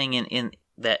something in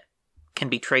that can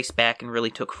be traced back and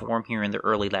really took form here in the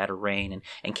early latter rain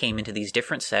and came into these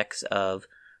different sects of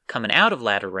coming out of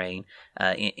latter rain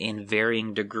in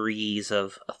varying degrees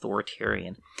of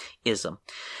authoritarianism.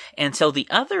 And so the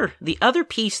other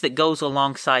piece that goes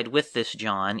alongside with this,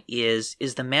 John, is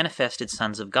the manifested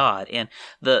sons of God. And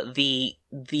the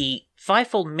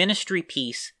fivefold ministry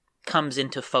piece comes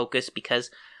into focus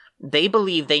because they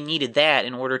believe they needed that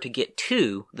in order to get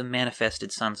to the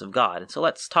manifested sons of God. And so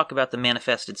let's talk about the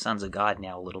manifested sons of God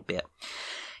now a little bit.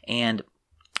 And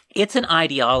it's an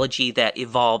ideology that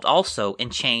evolved also and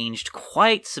changed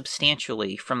quite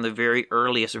substantially from the very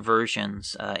earliest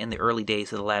versions in the early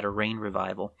days of the latter rain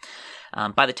revival.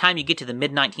 By the time you get to the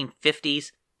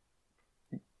mid-1950s,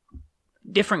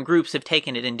 different groups have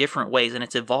taken it in different ways, and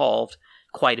it's evolved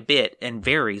quite a bit and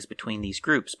varies between these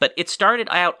groups. But it started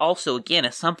out also, again,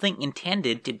 as something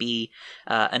intended to be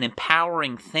an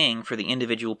empowering thing for the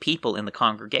individual people in the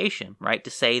congregation, right?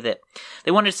 They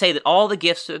wanted to say that all the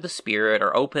gifts of the Spirit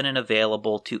are open and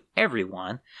available to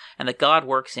everyone, and that God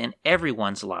works in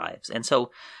everyone's lives. And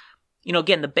so,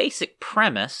 again, the basic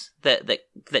premise that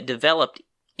developed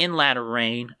in latter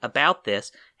rain about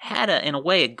this had, in a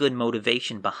way, a good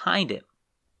motivation behind it.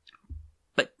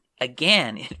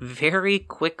 Again, it very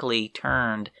quickly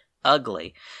turned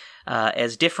ugly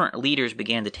as different leaders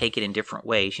began to take it in different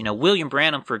ways. William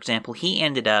Branham, for example, he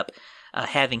ended up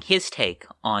having his take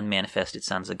on manifested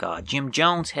sons of God. Jim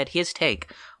Jones had his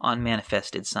take on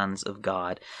manifested sons of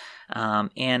God.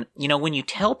 And when you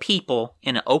tell people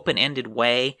in an open-ended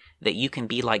way that you can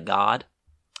be like God,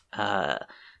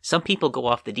 some people go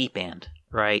off the deep end,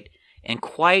 right? And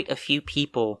quite a few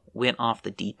people went off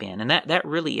the deep end. And that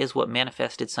really is what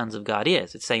manifested sons of God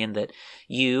is. It's saying that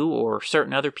you or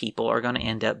certain other people are going to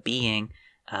end up being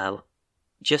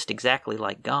just exactly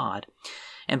like God.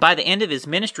 And by the end of his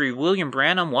ministry, William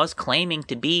Branham was claiming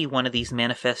to be one of these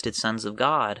manifested sons of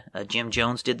God. Jim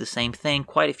Jones did the same thing.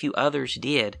 Quite a few others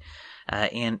did.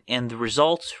 And the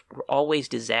results were always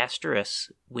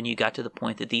disastrous when you got to the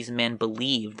point that these men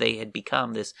believed they had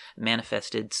become this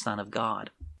manifested son of God.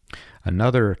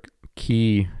 Another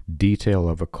key detail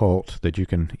of a cult that you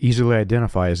can easily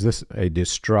identify as this a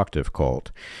destructive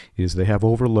cult is they have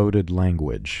overloaded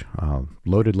language,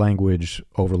 overloaded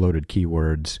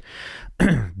keywords.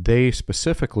 They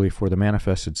specifically, for the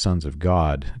manifested sons of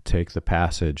God, take the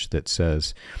passage that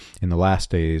says, in the last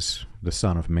days the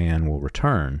Son of Man will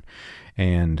return,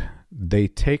 and they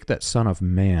take that Son of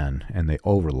Man and they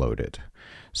overload it,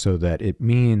 so that it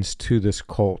means to this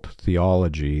cult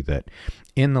theology that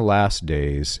in the last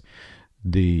days,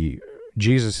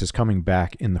 Jesus is coming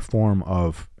back in the form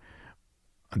of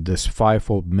this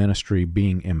fivefold ministry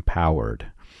being empowered.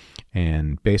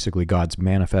 And basically God's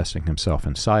manifesting himself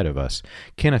inside of us.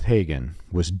 Kenneth Hagin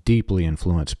was deeply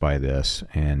influenced by this,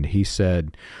 and he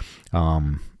said,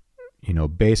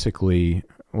 basically,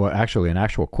 well, actually, an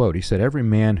actual quote, he said, "Every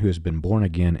man who has been born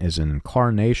again is an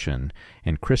incarnation,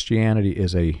 and Christianity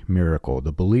is a miracle.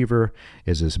 The believer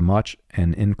is as much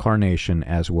an incarnation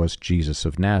as was Jesus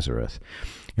of Nazareth."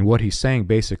 And what he's saying,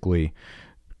 basically,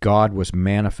 God was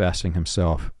manifesting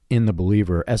himself in the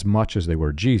believer as much as they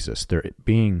were Jesus.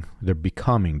 They're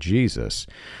becoming Jesus.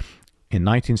 In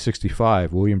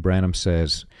 1965, William Branham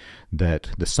says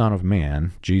that the Son of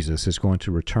Man, Jesus, is going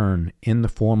to return in the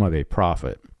form of a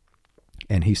prophet.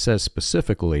 And he says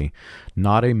specifically,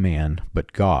 not a man,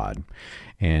 but God.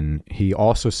 And he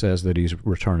also says that he's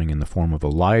returning in the form of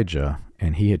Elijah,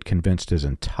 and he had convinced his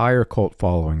entire cult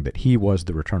following that he was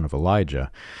the return of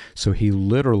Elijah. So he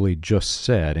literally just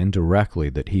said indirectly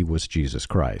that he was Jesus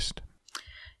Christ.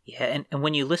 Yeah, and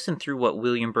when you listen through what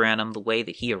William Branham, the way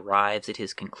that he arrives at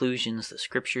his conclusions, the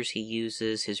scriptures he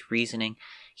uses, his reasoning,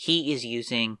 he is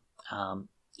using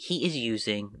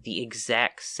the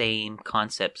exact same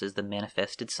concepts as the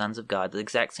manifested sons of God, the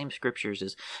exact same scriptures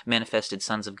as manifested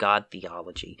sons of God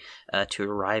theology to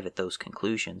arrive at those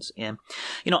conclusions. And,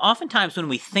 oftentimes when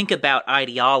we think about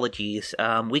ideologies,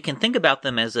 we can think about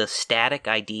them as a static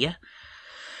idea.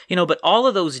 But all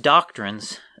of those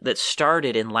doctrines that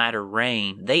started in latter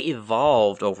rain, they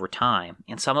evolved over time.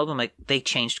 And some of them, they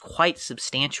changed quite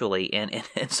substantially. And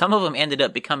some of them ended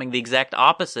up becoming the exact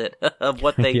opposite of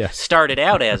what they started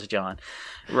out as, John.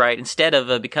 Right? Instead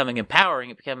of becoming empowering,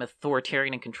 it became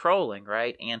authoritarian and controlling,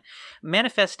 right? And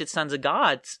manifested sons of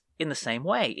God, in the same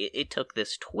way, it took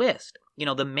this twist.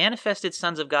 The manifested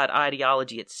sons of God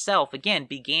ideology itself, again,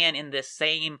 began in this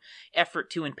same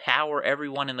effort to empower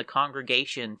everyone in the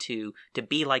congregation to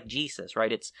be like Jesus,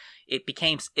 right? In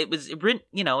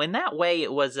that way,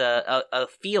 it was a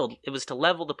field. It was to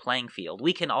level the playing field.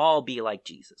 We can all be like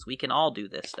Jesus. We can all do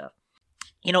this stuff.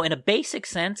 In a basic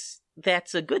sense,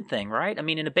 that's a good thing, right? I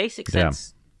mean, in a basic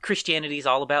sense, Christianity is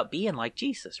all about being like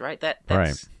Jesus, right?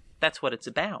 That's what it's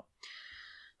about.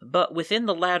 But within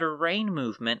the latter rain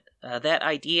movement, that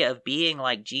idea of being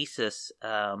like Jesus,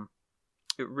 it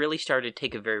really started to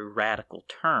take a very radical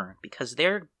turn, because they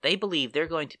started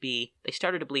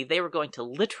to believe they were going to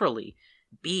literally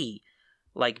be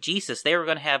like Jesus. They were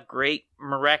going to have great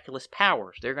miraculous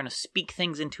powers. They're going to speak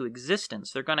things into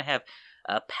existence. They're going to have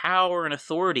power and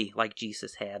authority like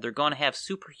Jesus had. They're going to have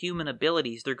superhuman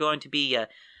abilities. They're going to be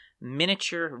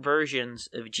miniature versions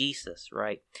of Jesus,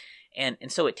 right? And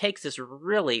so it takes this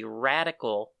really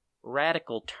radical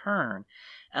turn.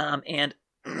 And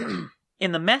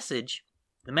in the message,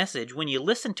 when you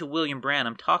listen to William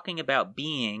Branham talking about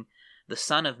being the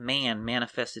Son of Man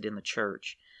manifested in the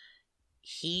church,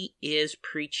 he is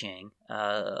preaching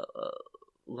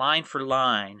line for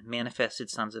line manifested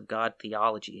sons of God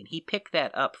theology. And he picked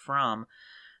that up from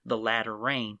the latter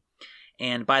rain.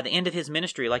 And by the end of his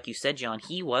ministry, like you said, John,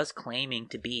 he was claiming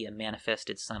to be a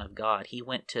manifested son of God. He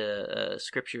went to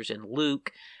scriptures in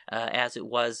Luke, as it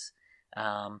was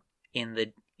in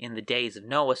the days of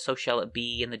Noah, so shall it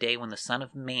be in the day when the Son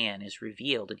of Man is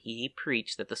revealed. And he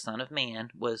preached that the Son of Man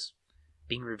was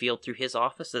being revealed through his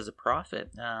office as a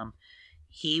prophet.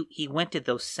 He went to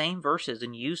those same verses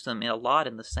and used them a lot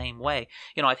in the same way.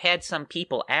 I've had some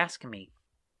people ask me,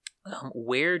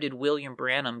 where did William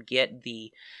Branham get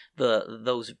the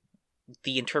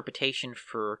interpretation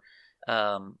for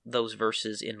those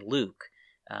verses in Luke,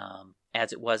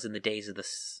 as it was in the days of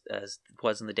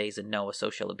Noah, so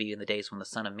shall it be in the days when the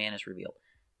Son of Man is revealed?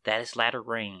 That is latter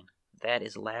rain. That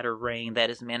is latter rain. That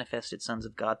is manifested sons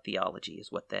of God theology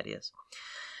is what that is.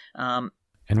 And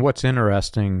what's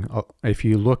interesting, if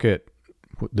you look at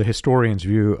the historian's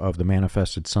view of the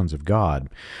manifested sons of God,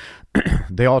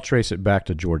 they all trace it back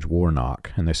to George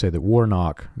Warnock, and they say that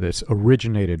Warnock, this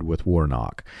originated with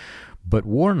Warnock. But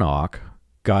Warnock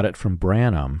got it from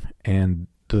Branham, and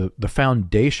the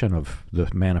foundation of the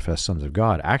manifest sons of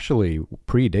God actually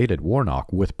predated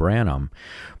Warnock with Branham,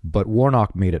 but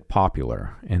Warnock made it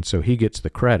popular, and so he gets the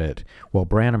credit, while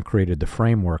Branham created the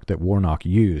framework that Warnock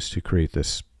used to create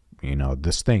this,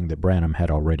 this thing that Branham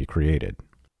had already created.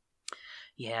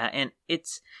 Yeah, and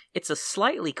it's a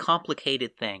slightly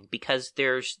complicated thing because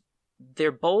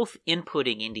they're both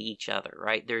inputting into each other,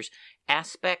 right? There's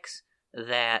aspects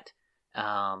that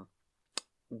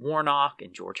Warnock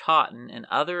and George Houghton and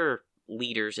other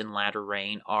leaders in latter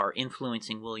rain are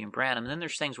influencing William Branham, and then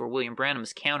there's things where William Branham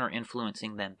is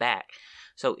counter-influencing them back.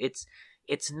 So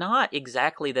it's not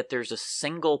exactly that there's a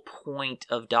single point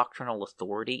of doctrinal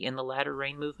authority in the latter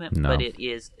rain movement, No. but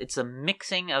it's a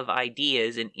mixing of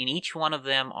ideas, and in each one of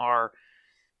them are,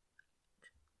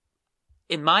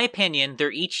 in my opinion,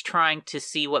 they're each trying to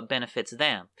see what benefits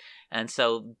them. And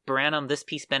so, Branham, this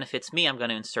piece benefits me, I'm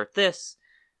going to insert this.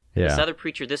 Yeah. This other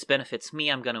preacher, this benefits me,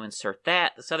 I'm going to insert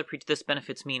that. This other preacher, this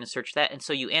benefits me, and insert that. And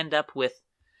so you end up with,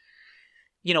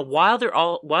 while they're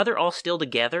all still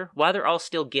together, while they're all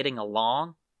still getting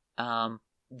along,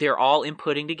 they're all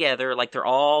inputting together, like they're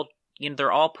all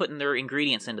putting their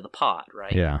ingredients into the pot,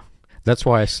 right? Yeah. That's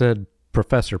why I said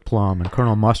Professor Plum and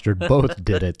Colonel Mustard both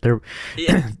did it.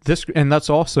 Yeah. And that's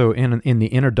also in the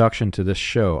introduction to this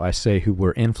show, I say who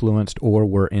were influenced or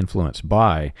were influenced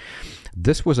by.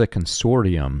 This was a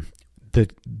consortium.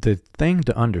 The thing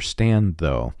to understand,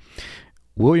 though,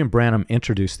 William Branham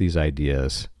introduced these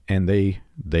ideas, and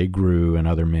they grew, and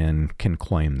other men can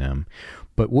claim them.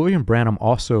 But William Branham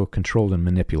also controlled and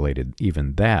manipulated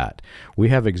even that. We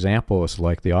have examples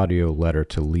like the audio letter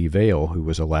to Lee Vale, who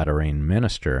was a latter rain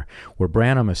minister, where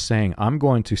Branham is saying, I'm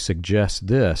going to suggest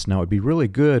this. Now, it'd be really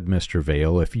good, Mr.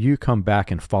 Vale, if you come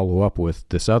back and follow up with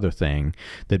this other thing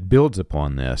that builds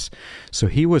upon this. So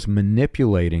he was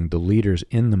manipulating the leaders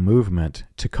in the movement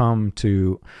to come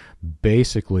to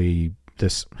basically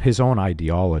his own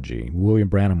ideology. William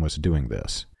Branham was doing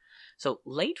this. So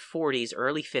late 40s,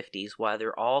 early 50s, while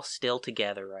they're all still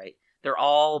together, right? They're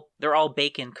all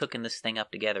cooking this thing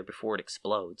up together before it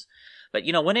explodes. But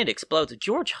when it explodes,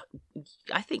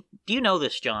 I think, do you know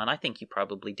this, John? I think you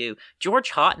probably do. George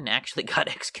Houghton actually got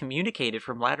excommunicated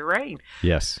from latter rain.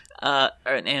 Yes.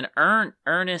 And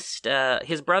Ernest,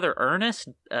 his brother Ernest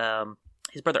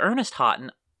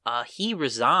Houghton, he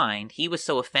resigned. He was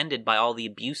so offended by all the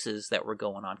abuses that were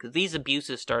going on, because these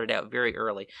abuses started out very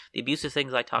early. The abusive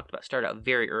things I talked about started out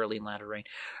very early in latter rain.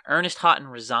 Ernest Houghton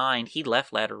resigned. He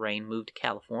left latter rain, moved to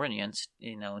California, and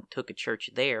and took a church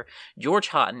there. George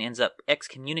Houghton ends up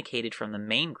excommunicated from the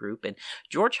main group, and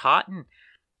George Houghton,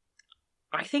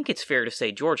 I think it's fair to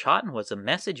say George Houghton was a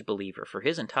message believer for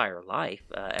his entire life.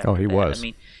 He was. I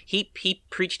mean, he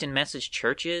preached in message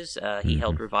churches. He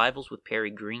held revivals with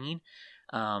Perry Green.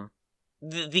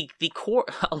 The core,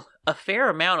 a fair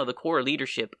amount of the core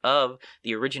leadership of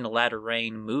the original latter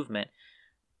rain movement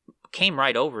came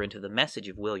right over into the message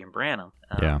of William Branham.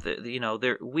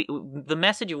 The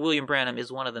message of William Branham is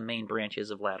one of the main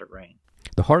branches of latter rain.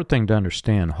 The hard thing to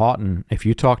understand, Houghton, if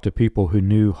you talk to people who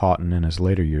knew Houghton in his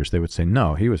later years, they would say,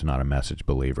 no, he was not a message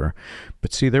believer.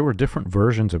 But see, there were different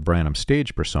versions of Branham's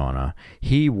stage persona.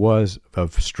 He was a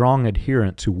strong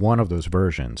adherent to one of those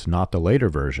versions, not the later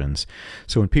versions.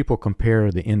 So when people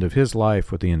compare the end of his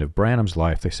life with the end of Branham's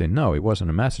life, they say, no, he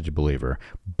wasn't a message believer,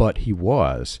 but he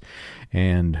was.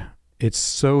 And it's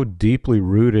so deeply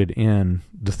rooted in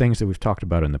the things that we've talked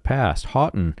about in the past.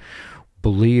 Houghton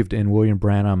believed in William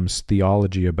Branham's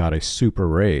theology about a super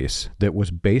race that was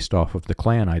based off of the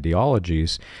Klan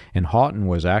ideologies, and Houghton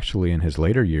was actually in his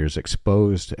later years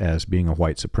exposed as being a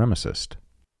white supremacist.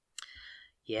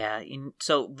 Yeah,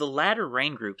 so the latter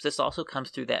rain groups, this also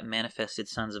comes through that manifested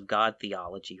sons of God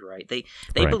theology, right? They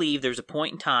Right. believe there's a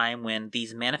point in time when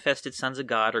these manifested sons of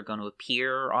God are going to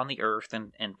appear on the earth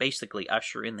and basically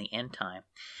usher in the end time.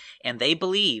 And they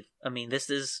believe, this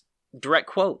is direct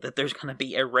quote, that there's going to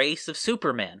be a race of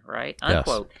supermen, right?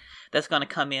 Unquote. Yes. That's going to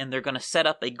come in. They're going to set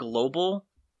up a global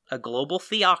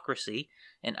theocracy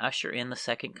and usher in the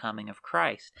second coming of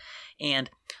Christ. And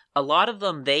a lot of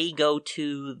them, they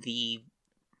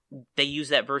use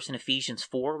that verse in Ephesians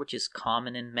 4, which is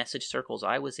common in message circles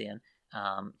I was in,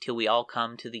 till we all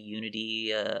come to the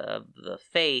unity of the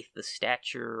faith, the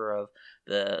stature of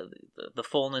the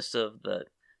fullness of the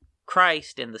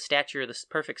Christ and the stature, the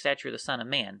perfect stature of the Son of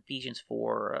Man, Ephesians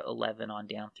 4:11 on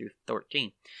down through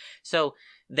 13. So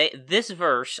this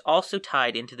verse also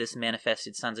tied into this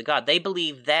manifested sons of God. They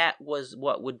believed that was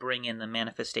what would bring in the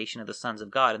manifestation of the sons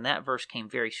of God, and that verse came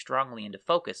very strongly into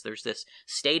focus. There's this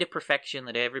state of perfection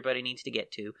that everybody needs to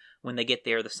get to. When they get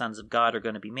there, the sons of God are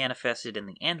going to be manifested, and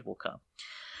the end will come.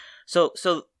 So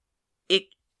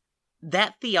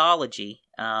that theology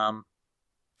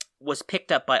was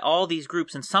picked up by all these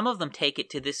groups, and some of them take it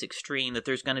to this extreme that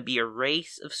there's going to be a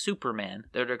race of supermen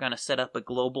that are going to set up a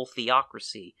global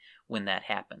theocracy when that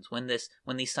happens. When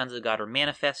these sons of God are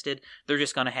manifested, they're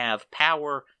just going to have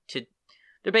power to...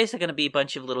 They're basically going to be a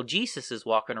bunch of little Jesuses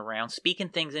walking around, speaking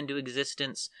things into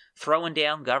existence, throwing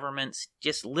down governments,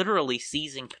 just literally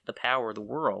seizing the power of the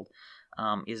world,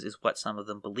 is what some of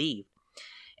them believe.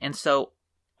 And so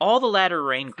all the latter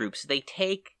rain groups,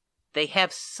 they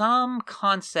have some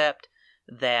concept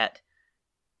that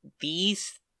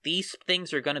these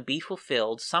things are going to be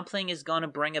fulfilled. Something is going to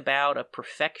bring about a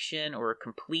perfection or a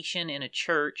completion in a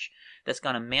church that's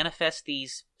going to manifest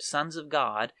these sons of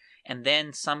God, and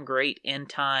then some great end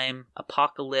time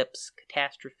apocalypse,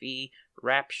 catastrophe,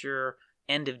 rapture,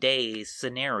 end of days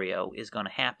scenario is going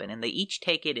to happen. And they each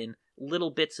take it in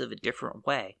little bits of a different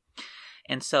way.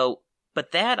 And so,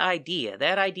 but that idea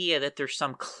that there's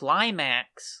some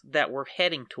climax that we're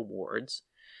heading towards,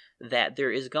 that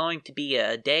there is going to be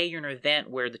a day or an event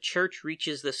where the church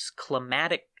reaches this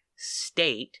climatic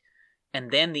state, and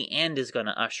then the end is going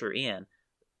to usher in.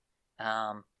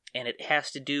 And it has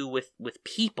to do with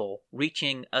people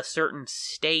reaching a certain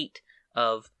state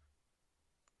of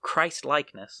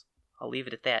Christ-likeness. I'll leave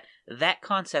it at that. That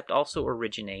concept also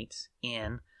originates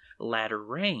in latter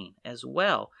rain as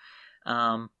well.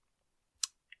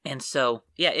 And so,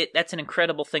 yeah, that's an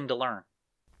incredible thing to learn.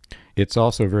 It's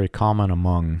also very common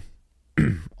among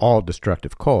all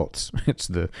destructive cults. It's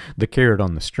the carrot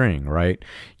on the string, right?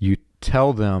 You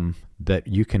tell them that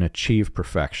you can achieve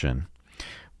perfection,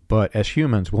 but as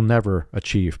humans, we'll never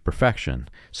achieve perfection.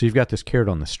 So you've got this carrot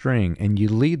on the string, and you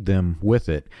lead them with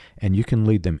it, and you can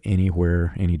lead them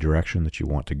anywhere, any direction that you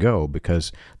want to go,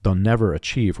 because they'll never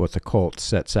achieve what the cult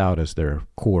sets out as their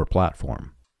core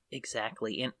platform.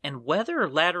 Exactly. And whether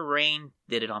latter rain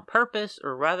did it on purpose,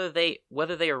 or whether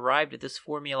they arrived at this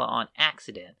formula on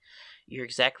accident, you're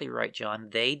exactly right,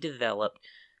 John. They developed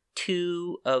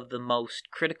two of the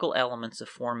most critical elements of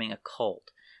forming a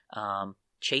cult.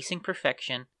 Chasing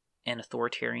perfection and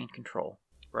authoritarian control,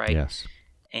 right? Yes.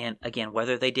 And again,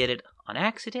 whether they did it on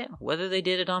accident, whether they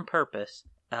did it on purpose,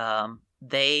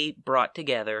 they brought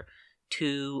together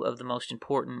two of the most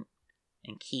important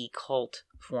and key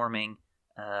cult-forming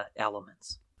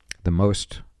elements. The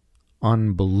most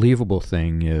unbelievable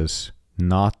thing is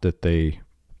not that they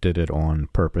did it on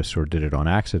purpose or did it on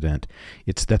accident.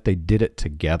 It's that they did it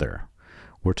together.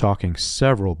 We're talking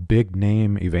several big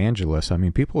name evangelists. I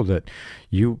mean, people that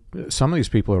some of these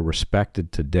people are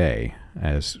respected today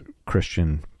as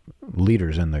Christian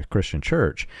leaders in the Christian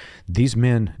church. These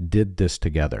men did this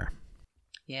together.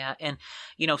 Yeah, and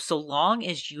so long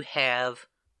as you have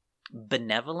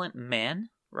benevolent men,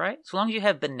 right? So long as you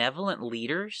have benevolent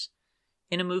leaders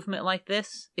in a movement like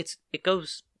this, it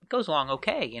goes along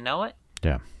okay, you know it?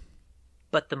 Yeah.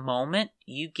 But the moment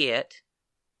you get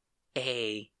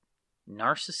a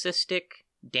narcissistic,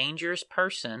 dangerous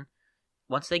person,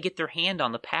 once they get their hand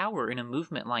on the power in a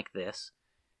movement like this,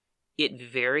 it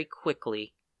very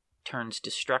quickly turns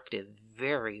destructive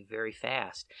very, very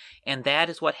fast. And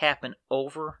that is what happened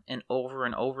over and over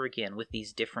and over again with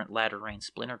these different latter rain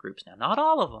splinter groups. Now, not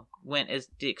all of them went as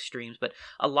the extremes, but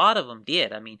a lot of them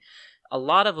did. I mean, a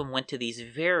lot of them went to these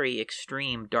very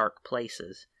extreme dark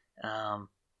places.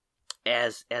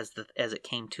 As it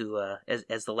came to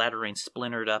as the latter rain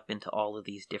splintered up into all of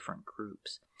these different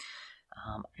groups.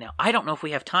 Now, I don't know if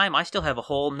we have time. I still have a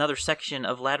whole another section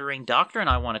of latter rain doctrine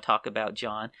I want to talk about,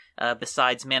 John,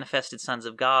 besides manifested sons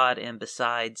of God and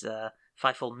besides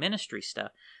fivefold ministry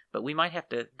stuff. But we might have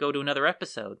to go to another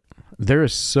episode. There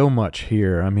is so much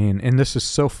here. I mean, and this is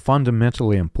so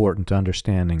fundamentally important to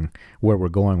understanding where we're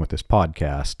going with this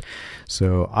podcast.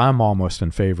 So I'm almost in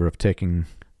favor of taking...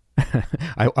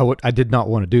 I did not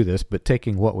want to do this, but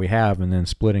taking what we have and then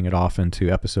splitting it off into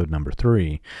episode number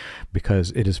 3,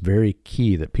 because it is very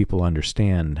key that people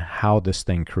understand how this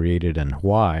thing created and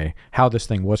how this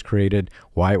thing was created,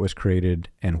 why it was created,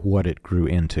 and what it grew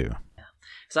into.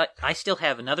 So I still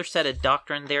have another set of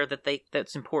doctrine there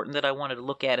that's important that I wanted to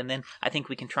look at, and then I think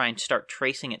we can try and start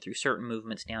tracing it through certain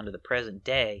movements down to the present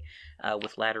day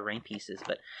with latter rain pieces.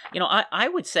 But I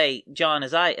would say, John,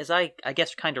 as I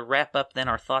guess kind of wrap up then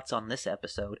our thoughts on this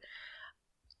episode,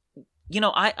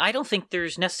 I don't think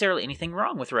there's necessarily anything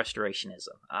wrong with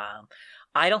restorationism.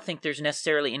 I don't think there's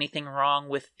necessarily anything wrong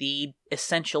with the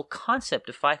essential concept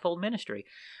of fivefold ministry.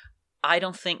 I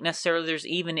don't think necessarily there's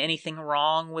even anything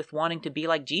wrong with wanting to be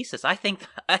like Jesus. I think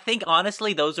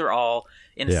honestly, those are all,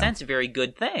 in a sense, very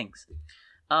good things.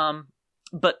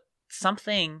 But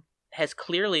something has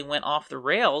clearly went off the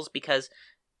rails, because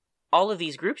all of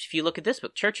these groups, if you look at this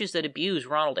book, Churches That Abuse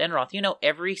Ronald Enroth,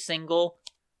 every single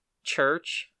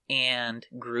church and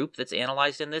group that's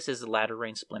analyzed in this is the Latter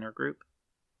Rain Splinter Group.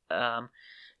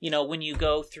 When you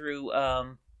go through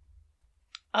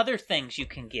other things you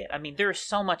can get, there is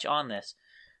so much on this.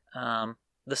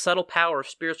 The Subtle Power of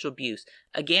Spiritual Abuse.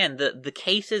 Again, the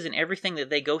cases and everything that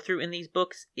they go through in these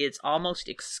books, it's almost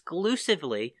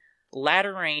exclusively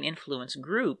Latter Rain influenced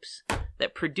groups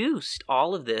that produced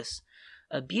all of this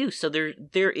abuse. So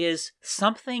there is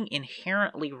something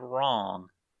inherently wrong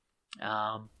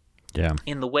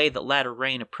in the way that Latter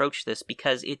Rain approached this,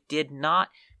 because it did not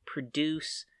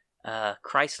produce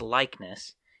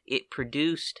Christ-likeness. It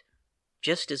produced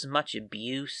just as much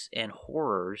abuse and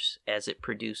horrors as it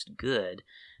produced good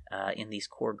in these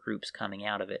core groups coming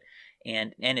out of it.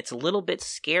 And it's a little bit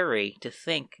scary to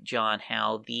think, John,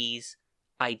 how these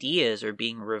ideas are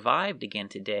being revived again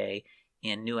today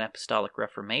in New Apostolic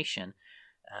Reformation,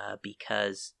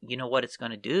 because you know what it's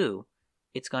going to do?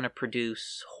 It's going to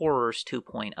produce Horrors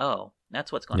 2.0.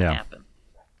 That's what's going to happen.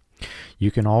 You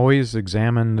can always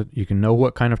you can know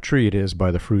what kind of tree it is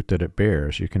by the fruit that it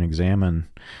bears. You can examine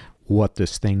what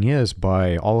this thing is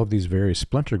by all of these various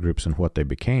splinter groups and what they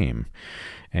became.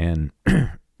 And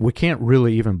we can't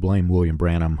really even blame William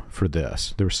Branham for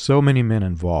this. There's so many men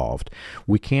involved.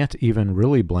 We can't even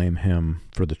really blame him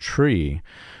for the tree,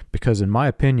 because in my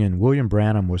opinion, William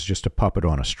Branham was just a puppet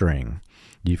on a string.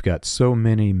 You've got so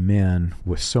many men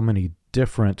with so many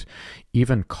different,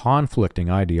 even conflicting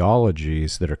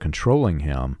ideologies that are controlling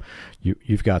him.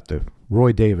 You've got the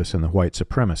Roy Davis and the white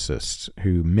supremacists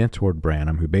who mentored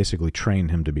Branham, who basically trained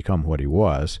him to become what he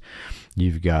was.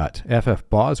 You've got F.F.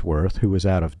 Bosworth, who was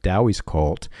out of Dowie's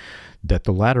cult, that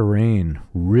the Latter Rain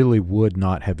really would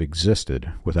not have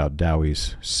existed without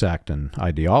Dowie's sect and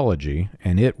ideology,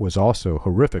 and it was also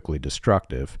horrifically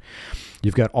destructive.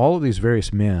 You've got all of these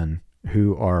various men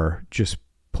who are just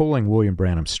pulling William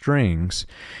Branham's strings,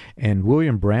 and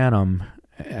William Branham,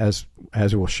 as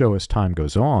it will show as time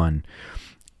goes on,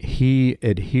 he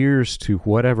adheres to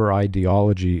whatever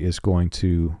ideology is going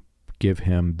to give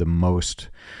him the most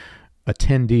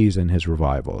attendees in his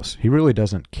revivals. He really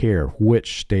doesn't care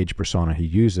which stage persona he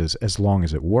uses as long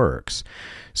as it works.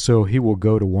 So he will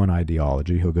go to one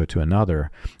ideology, he'll go to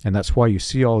another, and that's why you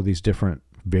see all of these different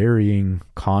varying,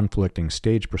 conflicting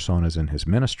stage personas in his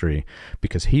ministry,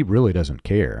 because he really doesn't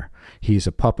care. He's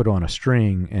a puppet on a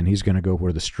string, and he's going to go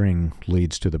where the string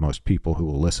leads to the most people who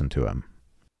will listen to him.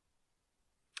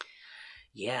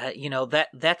 Yeah,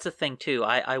 that's the thing too.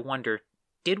 I wonder,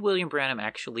 did William Branham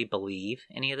actually believe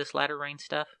any of this Latter Rain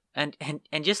stuff? And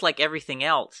just like everything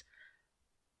else,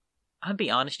 I'll be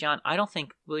honest, John, I don't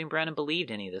think William Branham believed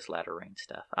any of this Latter Rain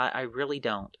stuff. I really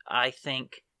don't. I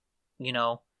think,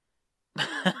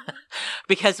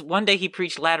 because one day he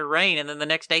preached Latter Rain, and then the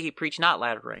next day he preached not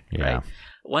Latter Rain. Yeah. Right?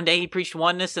 One day he preached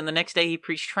oneness, and the next day he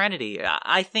preached Trinity.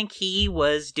 I think he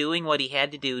was doing what he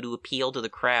had to do to appeal to the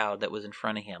crowd that was in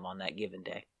front of him on that given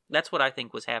day. That's what I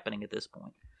think was happening at this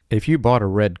point. If you bought a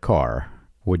red car,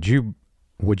 would you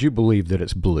believe that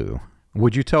it's blue?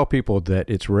 Would you tell people that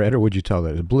it's red, or would you tell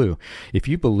that it's blue? If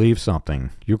you believe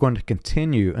something, you're going to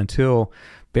continue until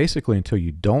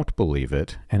you don't believe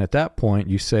it. And at that point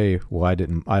you say, well,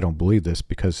 I don't believe this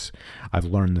because I've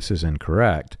learned this is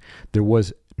incorrect. There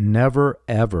was never,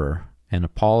 ever an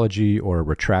apology or a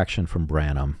retraction from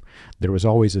Branham. There was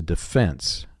always a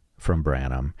defense from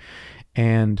Branham.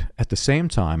 And at the same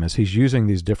time, as he's using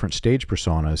these different stage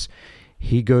personas,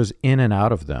 he goes in and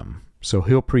out of them. So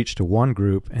he'll preach to one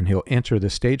group and he'll enter the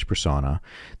stage persona.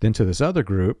 Then to this other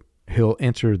group, he'll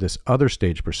enter this other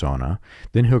stage persona.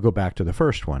 Then he'll go back to the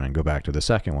first one and go back to the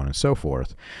second one and so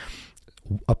forth.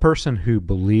 A person who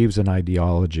believes an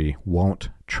ideology won't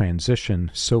transition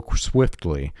so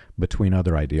swiftly between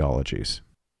other ideologies.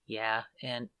 Yeah,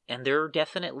 and there are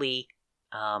definitely,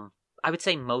 I would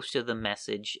say most of the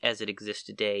message as it exists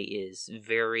today is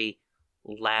very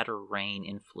Latter Rain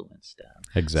influenced.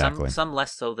 Exactly. Some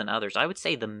less so than others. I would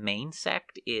say the main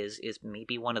sect is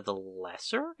maybe one of the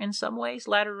lesser in some ways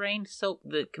Latter Rain. So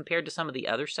compared to some of the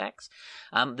other sects,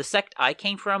 the sect I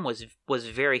came from was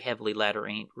very heavily Latter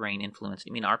Rain influenced.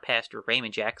 I mean, our pastor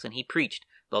Raymond Jackson, he preached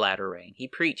the latter rain. He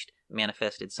preached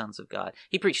manifested sons of God.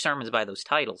 He preached sermons by those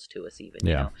titles to us, even.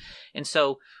 Yeah. You know? And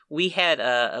so we had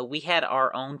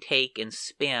our own take and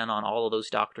spin on all of those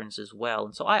doctrines as well.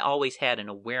 And so I always had an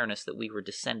awareness that we were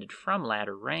descended from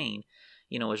latter rain,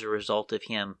 you know, as a result of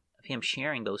him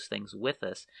sharing those things with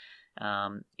us.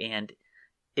 And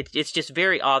it's just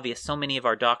very obvious. So many of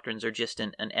our doctrines are just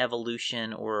an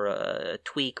evolution or a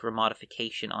tweak or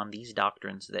modification on these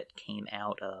doctrines that came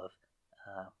out of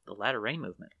the latter rain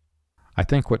movement. I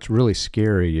think what's really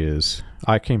scary is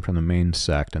I came from the main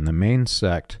sect, and the main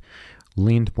sect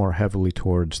leaned more heavily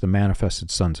towards the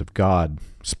Manifested Sons of God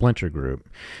splinter group.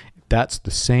 That's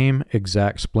the same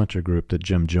exact splinter group that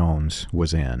Jim Jones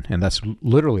was in, and that's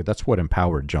what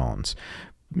empowered Jones.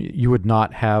 You would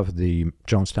not have the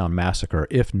Jonestown Massacre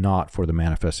if not for the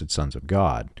Manifested Sons of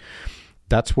God.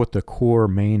 That's what the core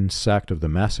main sect of the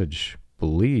message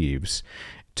believes,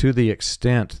 to the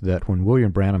extent that when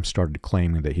William Branham started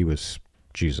claiming that he was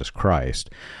Jesus Christ,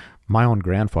 my own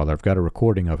grandfather, I've got a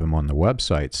recording of him on the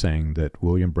website saying that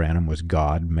William Branham was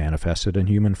God manifested in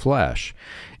human flesh.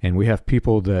 And we have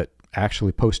people that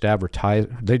actually post advertise.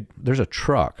 There's a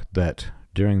truck that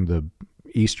during the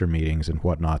Easter meetings and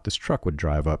whatnot, this truck would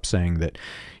drive up saying that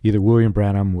either William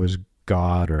Branham was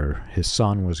God or his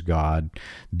son was God.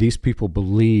 These people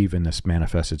believe in this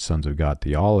Manifested Sons of God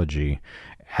theology,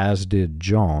 as did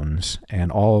Jones and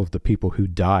all of the people who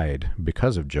died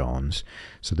because of Jones.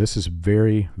 So this is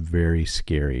very, very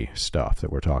scary stuff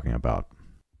that we're talking about.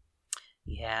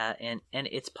 Yeah, and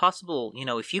it's possible, you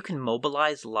know, if you can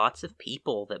mobilize lots of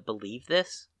people that believe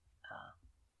this,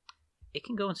 it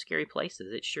can go in scary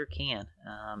places. It sure can.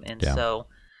 So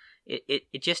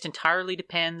it just entirely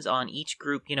depends on each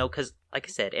group, you know, because like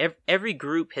I said, every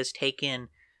group has taken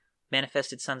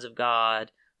Manifested Sons of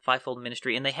God, Fivefold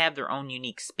Ministry, and they have their own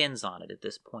unique spins on it at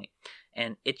this point.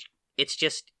 And it's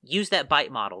just use that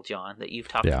bite model, John, that you've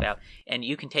talked about, and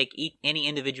you can take any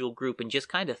individual group and just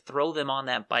kind of throw them on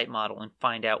that bite model and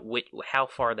find out how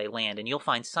far they land. And you'll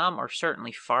find some are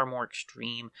certainly far more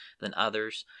extreme than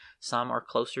others. Some are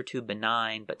closer to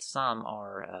benign, but some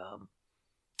are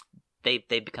they've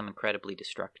become incredibly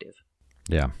destructive.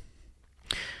 Yeah.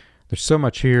 There's so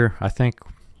much here. I think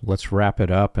let's wrap it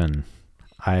up. And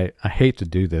I hate to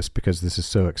do this because this is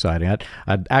so exciting.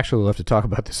 I'd actually love to talk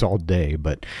about this all day,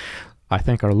 but I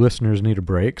think our listeners need a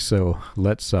break. So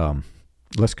let's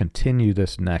continue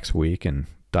this next week and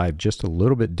dive just a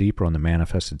little bit deeper on the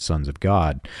Manifested Sons of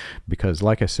God, because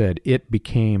like I said, it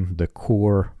became the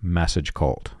core message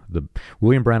cult. The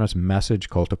William Branham's message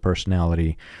cult of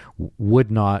personality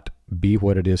would not be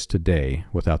what it is today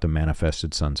without the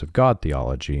Manifested Sons of God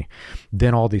theology.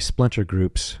 Then all these splinter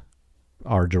groups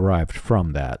are derived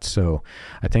from that. So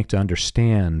I think to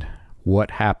understand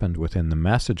what happened within the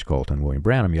message cult and William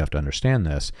Branham, you have to understand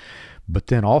this, but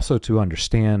then also to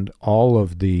understand all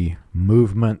of the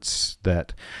movements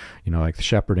that, you know, like the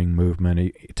shepherding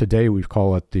movement. Today we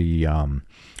call it the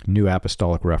New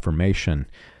Apostolic Reformation.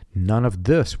 None of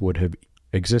this would have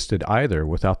existed either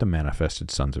without the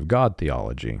Manifested Sons of God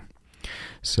theology.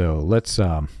 So let's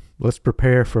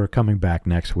prepare for coming back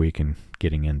next week and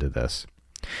getting into this.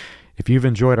 If you've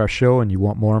enjoyed our show and you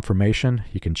want more information,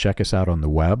 you can check us out on the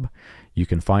web. You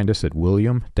can find us at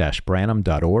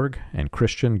william-branham.org and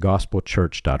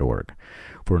christiangospelchurch.org.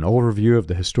 For an overview of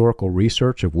the historical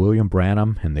research of William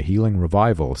Branham and the healing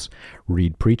revivals,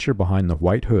 read Preacher Behind the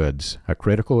White Hoods, a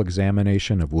critical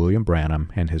examination of William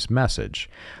Branham and his message,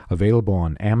 available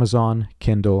on Amazon,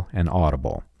 Kindle, and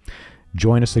Audible.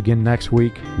 Join us again next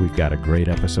week. We've got a great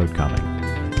episode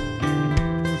coming.